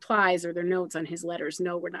replies or their notes on his letters,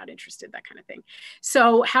 no, we're not interested, that kind of thing.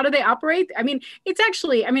 So how do they operate? I mean, it's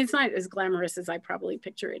actually, I mean, it's not as glamorous as I probably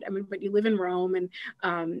picture it. I mean, but you live in Rome,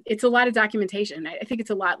 and it's a lot of documentation. I think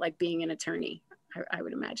it's a lot like being an attorney, I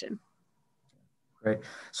would imagine. Great.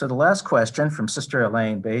 So the last question from Sister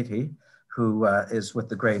Elaine Beatty, who is with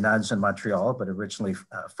the Grey Nuns in Montreal, but originally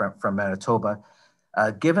from Manitoba.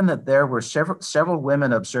 Given that there were several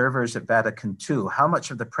women observers at Vatican II, how much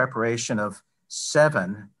of the preparation of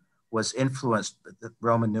 7 was influenced, the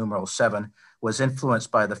Roman numeral 7, was influenced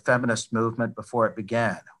by the feminist movement before it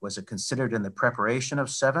began? Was it considered in the prepreparation of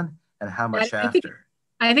 7, and how much after?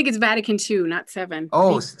 I think it's Vatican II, not 7.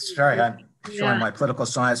 Oh, sorry, I'm showing my political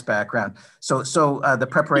science background. So the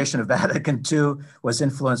preparation of Vatican II was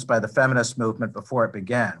influenced by the feminist movement before it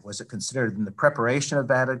began. Was it considered in the preparation of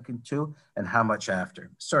Vatican II, and how much after?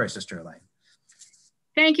 Sorry, Sister Elaine.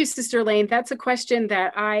 Thank you, Sister Elaine. That's a question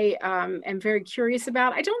that I am very curious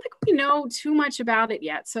about. I don't think we know too much about it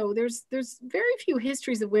yet. So there's very few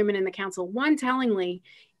histories of women in the council. One, tellingly,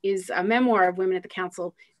 is a memoir of women at the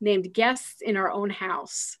council named Guests in Our Own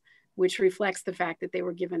House, which reflects the fact that they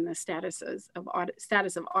were given the status of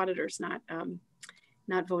auditors,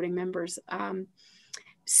 not voting members.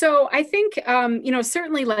 So I think, you know,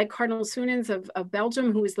 certainly like Cardinal Soenens of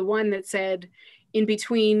Belgium, who was the one that said in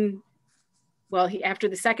between, well, after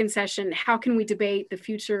the second session, how can we debate the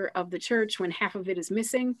future of the church when half of it is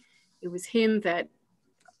missing? It was him that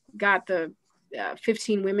got the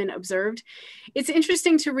 15 women observed. It's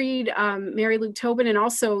interesting to read Mary Luke Tobin, and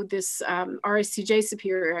also this RSCJ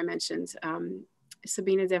superior I mentioned,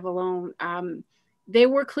 Sabina de Vallon. They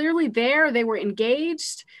were clearly there, they were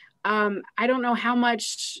engaged. I don't know how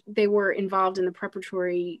much they were involved in the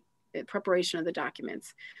preparation of the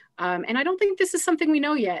documents. And I don't think this is something we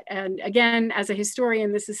know yet. And again, as a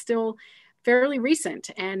historian, this is still fairly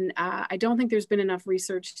recent. And I don't think there's been enough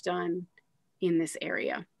research done in this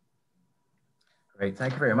area. Great,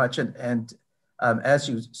 thank you very much. And as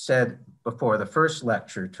you said before the first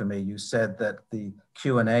lecture to me, you said that the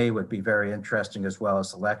Q&A would be very interesting as well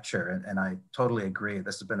as the lecture. And I totally agree.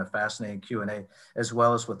 This has been a fascinating Q&A as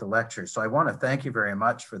well as with the lecture. So I want to thank you very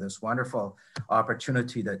much for this wonderful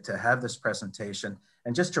opportunity to have this presentation.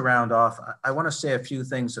 And just to round off, I want to say a few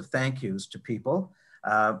things of thank yous to people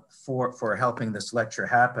for helping this lecture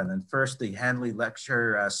happen. And first, the Hanley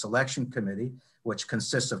Lecture Selection Committee, which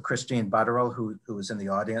consists of Christine Butterell, who is in the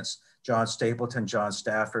audience, John Stapleton, John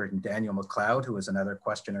Stafford, and Daniel McLeod, who is another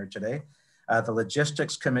questioner today. The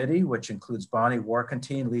Logistics Committee, which includes Bonnie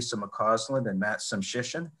Warkentine, Lisa McCausland, and Matt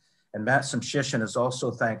Simshishin. And Matt Simshishin is also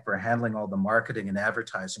thanked for handling all the marketing and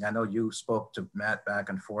advertising. I know you spoke to Matt back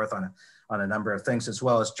and forth on a number of things, as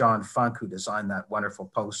well as John Funk, who designed that wonderful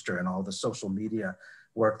poster and all the social media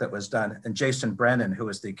work that was done. And Jason Brennan, who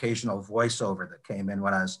is the occasional voiceover that came in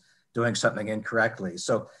when I was doing something incorrectly.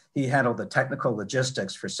 So he handled the technical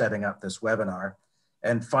logistics for setting up this webinar.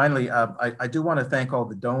 And finally, I do want to thank all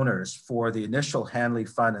the donors for the initial Hanley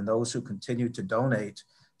Fund and those who continue to donate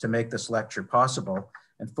to make this lecture possible.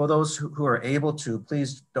 And for those who are able to,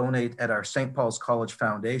 please donate at our St. Paul's College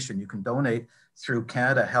Foundation. You can donate through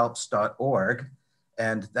canadahelps.org,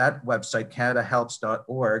 and that website,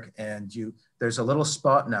 canadahelps.org, and there's a little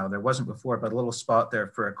spot now, there wasn't before, but a little spot there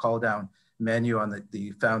for a call down menu on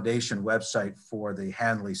the foundation website for the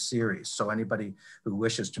Hanley series. So anybody who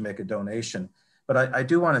wishes to make a donation. But I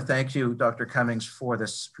do want to thank you, Dr. Cummings, for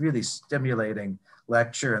this really stimulating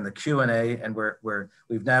lecture and the Q&A. And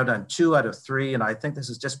we've now done 2 out of 3. And I think this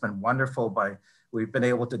has just been wonderful by We've been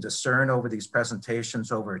able to discern over these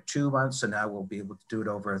presentations over 2 months, and now we'll be able to do it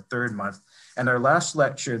over a third month. And our last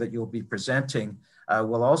lecture that you'll be presenting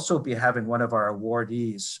will also be having one of our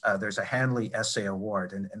awardees. There's a Hanley Essay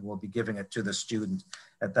Award, and we'll be giving it to the student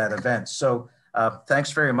at that event. So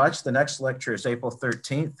thanks very much. The next lecture is April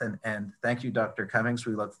 13th, and thank you, Dr. Cummings.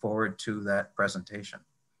 We look forward to that presentation.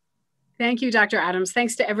 Thank you, Dr. Adams.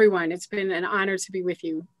 Thanks to everyone. It's been an honor to be with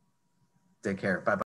you. Take care. Bye-bye.